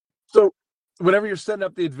 So whenever you're setting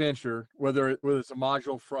up the adventure, whether it's a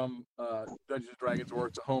module from Dungeons and Dragons or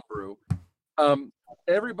it's a homebrew,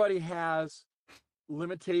 everybody has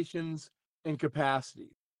limitations and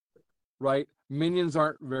capacity, right? Minions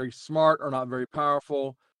aren't very smart or not very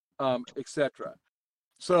powerful, etc.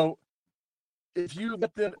 So if you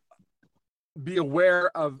let them be aware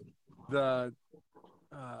of the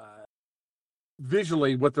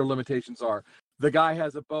visually what their limitations are. The guy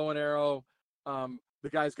has a bow and arrow. The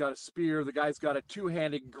guy's got a spear. The guy's got a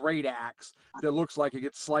two-handed great axe that looks like it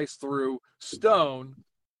gets sliced through stone.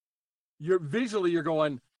 You're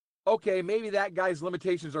going, okay, maybe that guy's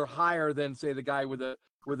limitations are higher than, say, the guy with a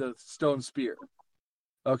stone spear.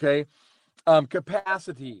 Okay,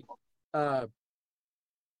 capacity.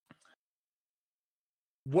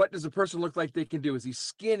 What does a person look like they can do? Is he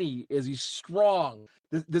skinny? Is he strong?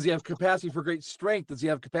 Does he have capacity for great strength? Does he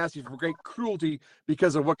have capacity for great cruelty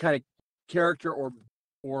because of what kind of character or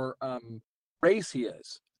race he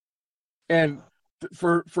is? And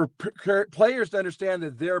for players to understand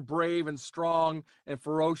that they're brave and strong and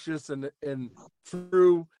ferocious and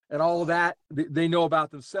true and all of that, they know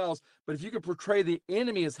about themselves. But if you can portray the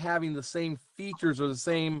enemy as having the same features or the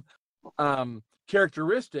same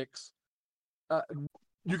characteristics,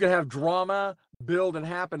 you can have drama build and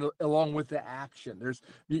happen along with the action. There's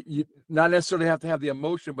you not necessarily have to have the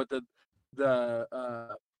emotion, but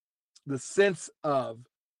the sense of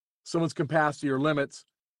someone's capacity or limits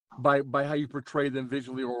by how you portray them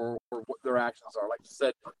visually or what their actions are. Like you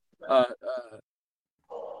said,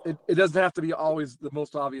 it doesn't have to be always the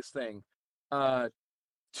most obvious thing.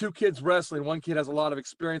 Two kids wrestling. One kid has a lot of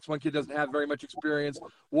experience. One kid doesn't have very much experience.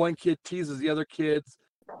 One kid teases the other kids.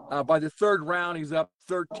 By the third round, he's up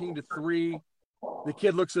 13-3. The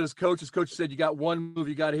kid looks at his coach. His coach said, "You got one move.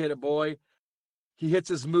 You got to hit it, boy." He hits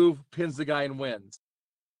his move, pins the guy, and wins.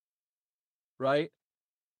 Right?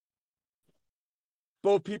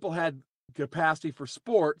 Both people had capacity for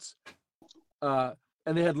sports, and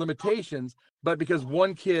they had limitations. But because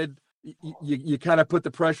one kid, you kind of put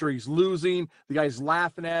the pressure. He's losing. The guy's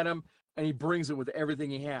laughing at him, and he brings it with everything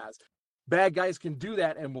he has. Bad guys can do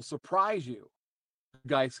that and will surprise you.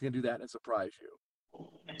 Guys can do that and surprise you.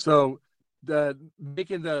 So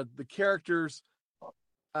making the characters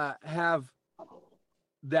have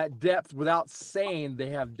that depth without saying they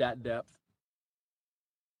have that depth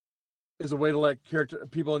is a way to let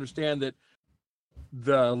people understand that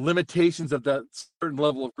the limitations of that certain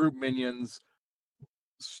level of group minions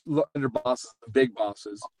under bosses, the big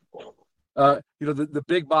bosses. The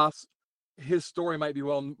big boss, his story might be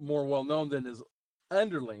more well known than his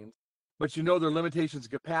underlings, but you know their limitations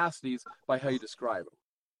and capacities by how you describe them.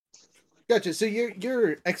 Gotcha. So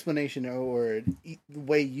your explanation or the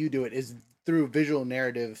way you do it is through visual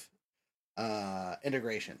narrative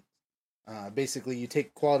integration. Basically, you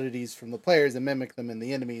take qualities from the players and mimic them in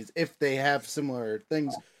the enemies if they have similar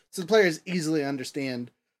things, so the players easily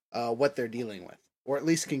understand what they're dealing with, or at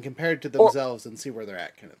least can compare it to themselves and see where they're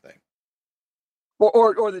at, kind of thing.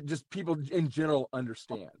 Or that just people in general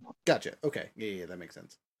understand. Gotcha. Okay. Yeah, that makes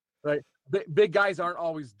sense. Right. Big guys aren't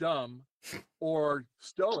always dumb or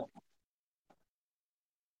stoic.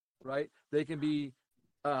 Right. They can be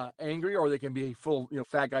angry, or they can be full.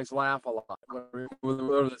 Fat guys laugh a lot.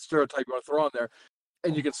 Whatever the stereotype you want to throw on there,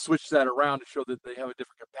 and you can switch that around to show that they have a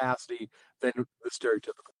different capacity than the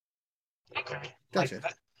stereotypical. Okay. Gotcha.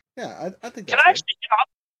 Yeah, I think Can that's I actually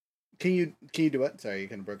Can you do what? Sorry, you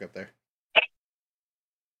kind of broke up there.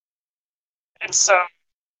 And so, at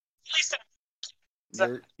least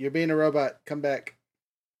You're being a robot. Come back.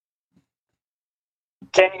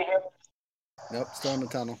 can you hear me? Nope, still in the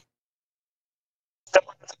tunnel.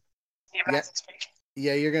 Even Yeah. as I speak?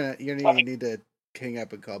 Yeah, you're gonna need to hang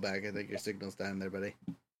up and call back. I think your signal's down there, buddy.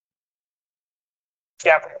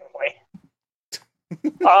 Yeah, probably.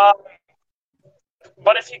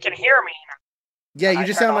 But if you can hear me, Yeah, you I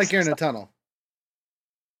just turn sound off like you're in a some stuff. tunnel.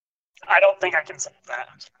 I don't think I can save that.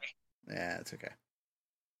 I'm sorry. Yeah, it's okay.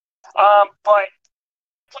 But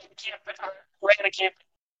ran a campaign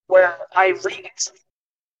where I read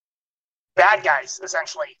bad guys,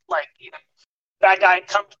 essentially. Like, bad guy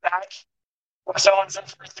comes back, so on and so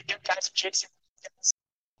forth. The good guys are chasing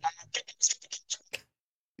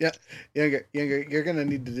Yeah, younger, you're gonna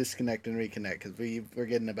need to disconnect and reconnect because we're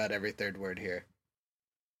getting about every third word here.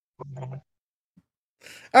 All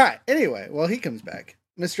right. Anyway, well, he comes back.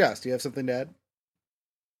 Miss Strauss, do you have something to add?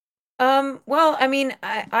 Well, I mean,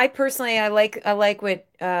 I personally, I like what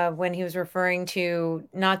when he was referring to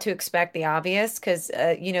not to expect the obvious, because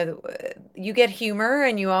you get humor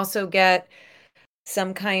and you also get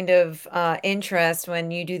some kind of interest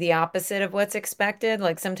when you do the opposite of what's expected.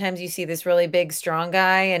 Like sometimes you see this really big, strong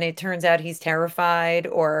guy, and it turns out he's terrified,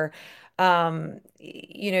 or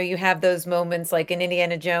you have those moments like in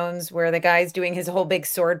Indiana Jones where the guy's doing his whole big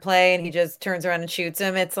sword play and he just turns around and shoots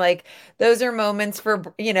him. It's like those are moments for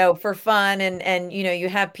fun, and you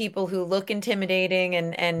have people who look intimidating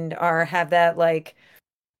and have that, like,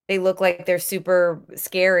 they look like they're super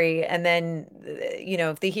scary, and then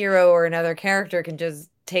if the hero or another character can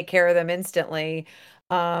just take care of them instantly.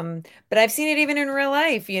 But I've seen it even in real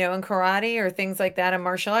life, in karate or things like that in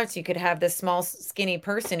martial arts. You could have this small skinny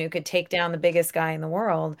person who could take down the biggest guy in the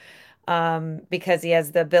world, because he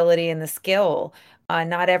has the ability and the skill.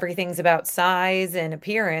 Not everything's about size and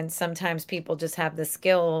appearance. Sometimes people just have the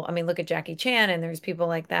skill. I mean, look at Jackie Chan, and there's people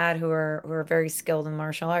like that who are very skilled in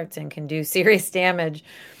martial arts and can do serious damage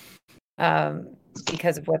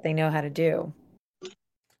because of what they know how to do.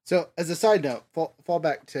 So, as a side note, fall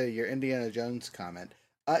back to your Indiana Jones comment.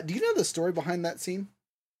 Do you know the story behind that scene?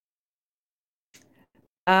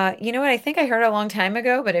 You know what? I think I heard it a long time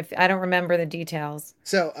ago, but if I don't remember the details.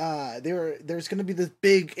 So, there's going to be this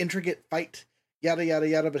big, intricate fight, yada yada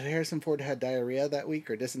yada. But Harrison Ford had diarrhea that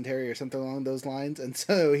week, or dysentery, or something along those lines, and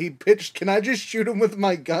so he pitched, "Can I just shoot him with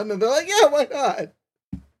my gun?" And they're like, "Yeah, why not?"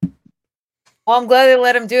 Well, I'm glad they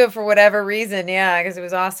let him do it for whatever reason. Yeah, because it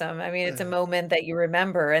was awesome. I mean, it's a moment that you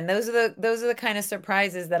remember, and those are the kind of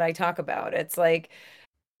surprises that I talk about. It's like,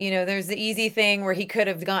 there's the easy thing where he could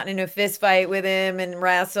have gotten in a fist fight with him and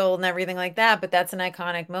wrestled and everything like that, but that's an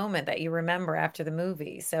iconic moment that you remember after the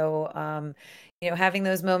movie. So, having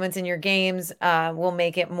those moments in your games will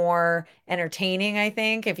make it more entertaining, I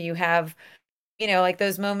think. If you have, like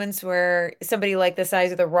those moments where somebody like the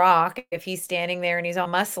size of The Rock, if he's standing there and he's all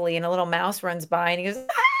muscly and a little mouse runs by and he goes,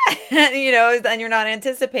 ah! And you're not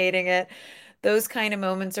anticipating it. Those kind of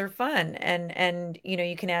moments are fun, and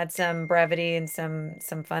you can add some brevity and some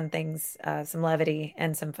fun things, some levity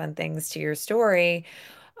and some fun things to your story.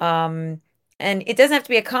 And it doesn't have to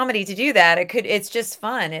be a comedy to do that. It's just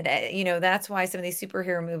fun. And that's why some of these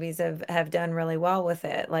superhero movies have done really well with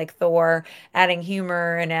it. Like Thor, adding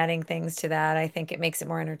humor and adding things to that, I think it makes it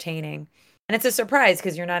more entertaining. And it's a surprise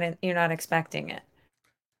because you're not expecting it.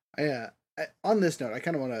 On this note, I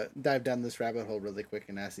kind of want to dive down this rabbit hole really quick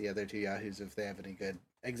and ask the other two Yahoos if they have any good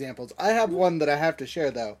examples. I have one that I have to share,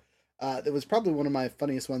 though. That was probably one of my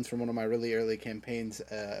funniest ones from one of my really early campaigns.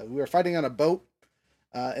 We were fighting on a boat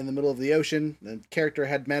in the middle of the ocean. The character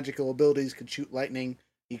had magical abilities, could shoot lightning.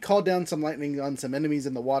 He called down some lightning on some enemies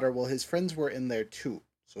in the water. Well, his friends were in there too.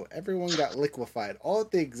 So everyone got liquefied all at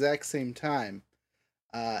the exact same time.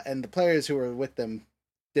 And the players who were with them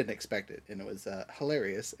didn't expect it, and it was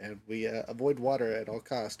hilarious, and we avoid water at all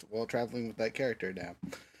cost while traveling with that character now.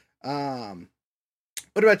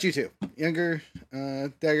 What about you two? Younger,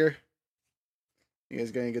 Dagger? You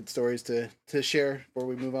guys got any good stories to share before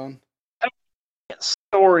we move on?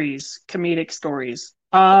 Stories, comedic stories.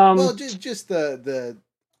 Well, just the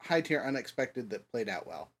high tier unexpected that played out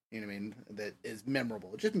well. You know what I mean? That is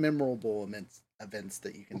memorable. Just memorable events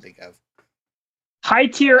that you can think of. High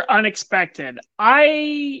tier unexpected.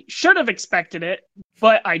 I should have expected it,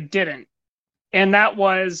 but I didn't. And that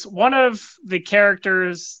was one of the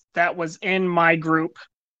characters that was in my group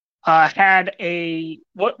had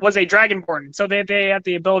was a dragonborn. So they had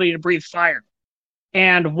the ability to breathe fire.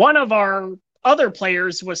 And one of our other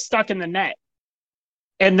players was stuck in the net.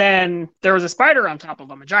 And then there was a spider on top of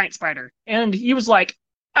him, a giant spider. And he was like,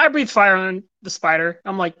 I breathe fire on the spider.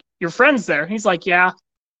 I'm like, your friend's there. He's like, yeah.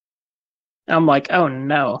 I'm like, oh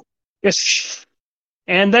no. Yes.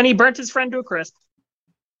 And then he burnt his friend to a crisp.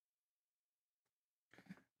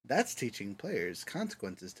 That's teaching players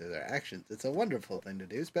consequences to their actions. It's a wonderful thing to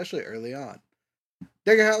do, especially early on.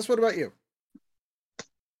 Dagger House, what about you?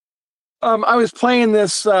 I was playing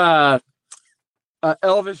this elvish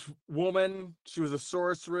woman. She was a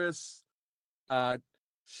sorceress.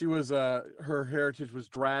 She was her heritage was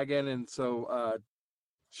dragon, and so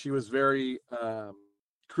she was very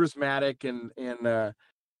charismatic and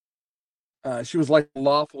she was like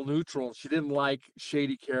lawful neutral. She didn't like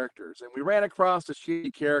shady characters, and we ran across a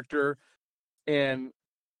shady character, and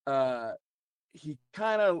he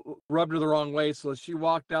kind of rubbed her the wrong way. So she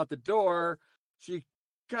walked out the door. She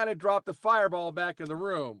kind of dropped the fireball back in the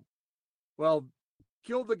room. Well,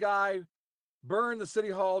 killed the guy, burned the city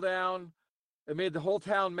hall down. It made the whole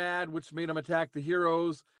town mad, which made them attack the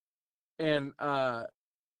heroes, and they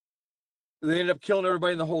ended up killing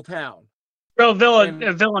everybody in the whole town. So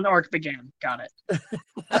villain arc began. Got it.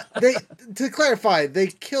 To clarify, they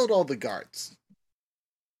killed all the guards.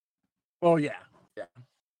 Oh yeah.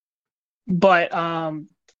 But on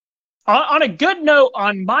a good note,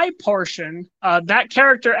 on my portion, that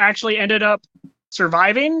character actually ended up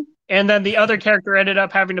surviving, and then the other character ended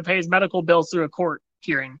up having to pay his medical bills through a court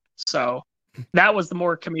hearing. So that was the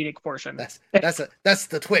more comedic portion. That's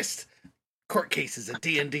the twist. Court cases at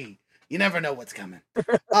D&D. You never know what's coming.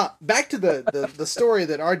 Back to the story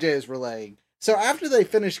that RJ is relaying. So after they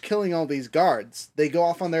finish killing all these guards, they go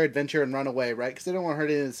off on their adventure and run away, right? Because they don't want to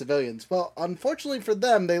hurt any of the civilians. Well, unfortunately for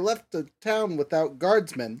them, they left the town without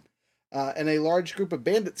guardsmen, and a large group of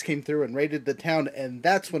bandits came through and raided the town, and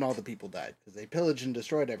that's when all the people died, because they pillaged and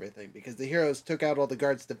destroyed everything, because the heroes took out all the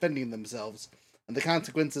guards defending themselves, and the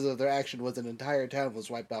consequences of their action was an entire town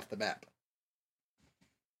was wiped off the map.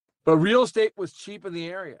 But real estate was cheap in the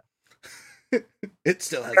area. It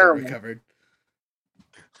still hasn't recovered.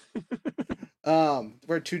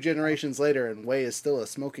 We're 2 generations later, and Way is still a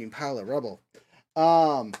smoking pile of rubble.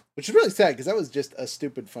 Which is really sad, because that was just a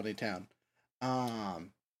stupid, funny town.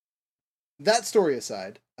 That story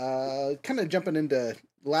aside, kind of jumping into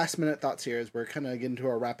last minute thoughts here as we're kind of getting to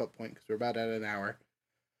our wrap up point, because we're about at an hour.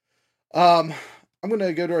 I'm going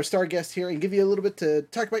to go to our star guest here and give you a little bit to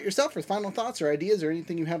talk about yourself or final thoughts or ideas or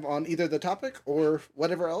anything you have on either the topic or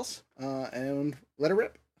whatever else, and let it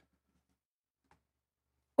rip.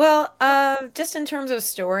 Well, just in terms of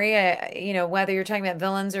story, whether you're talking about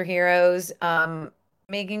villains or heroes,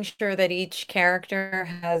 making sure that each character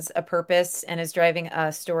has a purpose and is driving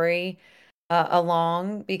a story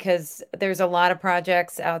along, because there's a lot of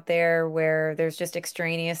projects out there where there's just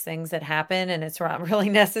extraneous things that happen and it's not really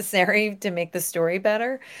necessary to make the story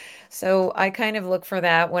better. So I kind of look for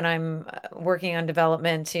that when I'm working on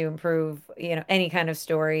development to improve, any kind of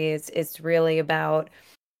story. It's really about,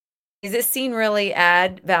 does this scene really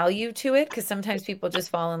add value to it? Because sometimes people just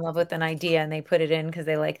fall in love with an idea and they put it in because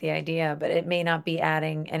they like the idea, but it may not be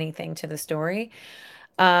adding anything to the story.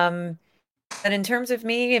 But in terms of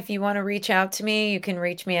me, if you want to reach out to me, you can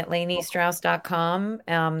reach me at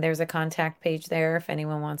LaineyStrauss.com. There's a contact page there if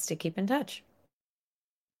anyone wants to keep in touch.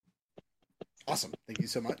 Awesome. Thank you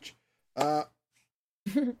so much.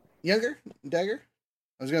 Younger Dagger?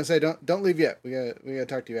 I was gonna say don't leave yet. We gotta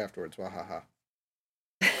talk to you afterwards. Wahaha.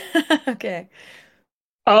 Okay.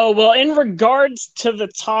 Oh, well, in regards to the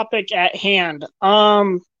topic at hand,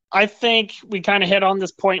 I think we kind of hit on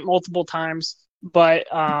this point multiple times, but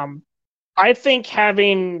I think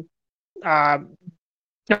having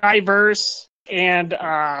diverse and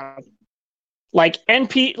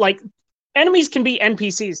enemies can be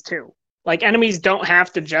NPCs too. Like, enemies don't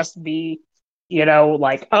have to just be,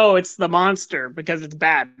 oh, it's the monster because it's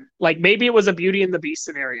bad. Like, maybe it was a Beauty and the Beast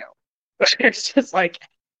scenario. It's just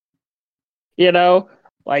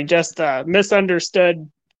just a misunderstood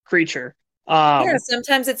creature. Yeah,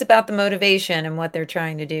 sometimes it's about the motivation and what they're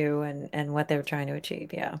trying to do and what they're trying to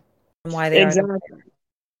achieve. Yeah. And why they exactly.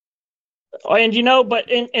 are. And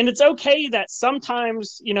and it's okay that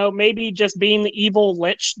sometimes, maybe just being the evil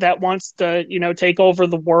lich that wants to, take over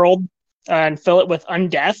the world and fill it with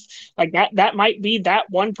undeath, like that might be that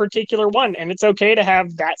one particular one. And it's okay to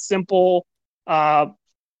have that simple,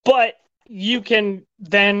 but you can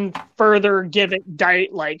then further give it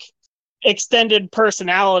extended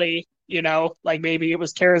personality, like maybe it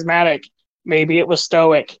was charismatic, maybe it was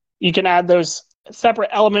stoic. You can add those separate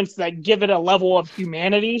elements that give it a level of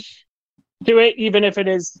humanity to it, even if it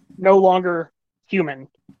is no longer human.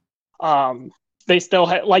 They still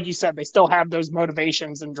have, like you said, they still have those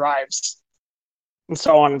motivations and drives and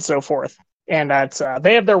so on and so forth. And that's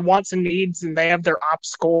they have their wants and needs, and they have their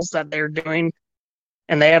obstacles that they're doing.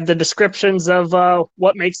 and they have the descriptions of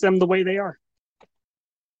what makes them the way they are.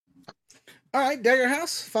 All right, Dagger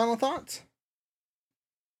House, final thoughts.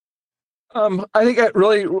 I think that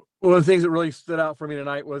really one of the things that really stood out for me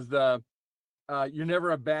tonight was the you're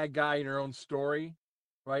never a bad guy in your own story,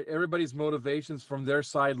 right? Everybody's motivations from their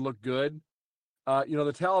side look good. The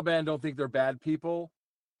Taliban don't think they're bad people.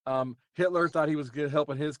 Hitler thought he was good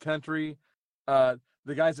helping his country. The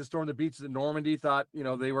guys that stormed the beaches in Normandy thought,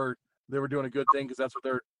 they were doing a good thing because that's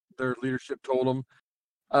what their leadership told them.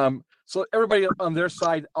 So everybody on their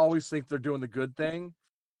side always think they're doing the good thing.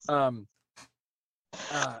 And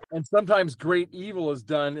sometimes great evil is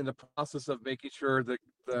done in the process of making sure that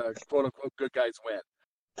the quote unquote good guys win.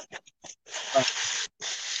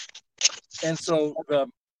 And so the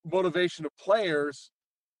motivation of players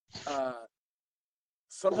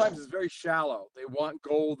sometimes is very shallow. They want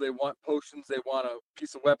gold, they want potions, they want a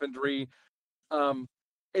piece of weaponry.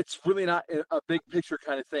 It's really not a big picture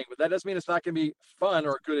kind of thing, but that doesn't mean it's not going to be fun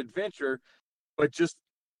or a good adventure. But just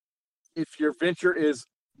if your venture is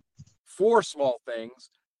for small things,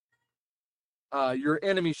 your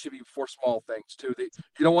enemy should be for small things too.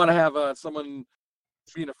 You don't want to have someone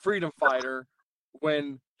being a freedom fighter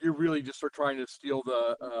when you really just are trying to steal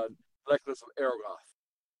the necklace of Aragoth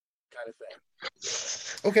kind of thing.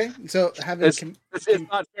 Okay, so it's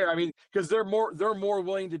not fair. I mean, because they're more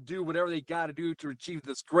willing to do whatever they got to do to achieve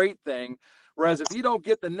this great thing, whereas if you don't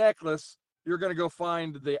get the necklace, you're going to go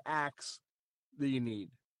find the axe that you need.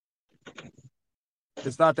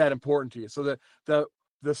 It's not that important to you. So the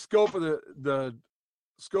scope of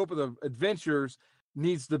the adventures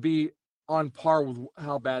needs to be on par with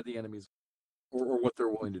how bad the enemies or what they're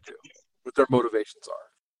willing to do, what their motivations are.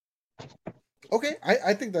 Okay,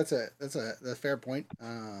 I think that's a fair point.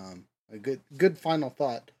 A good final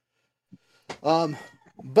thought.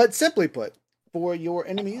 But simply put, for your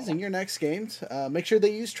enemies in your next games, make sure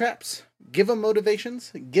they use traps. Give them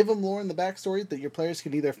motivations. Give them lore in the backstory that your players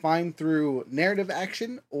can either find through narrative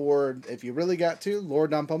action or, if you really got to, lore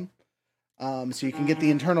dump them. So you can get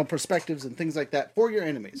the internal perspectives and things like that for your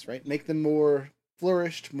enemies, right? Make them more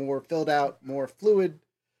flourished, more filled out, more fluid,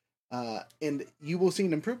 and you will see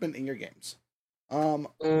an improvement in your games.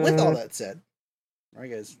 With all that said, all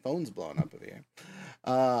right, guys, phone's blowing up over here.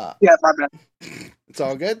 Yeah, my bad. It's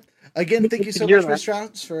all good. Again, thank you so much, Ms.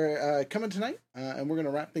 Strauss, for coming tonight, and we're going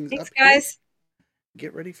to wrap things up. Thanks, guys.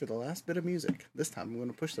 Get ready for the last bit of music. This time I'm going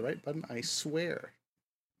to push the right button, I swear.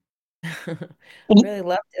 I really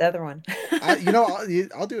loved the other one.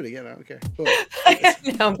 I'll do it again. I don't care. Boom.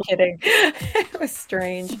 No, I'm kidding. It was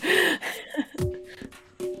strange.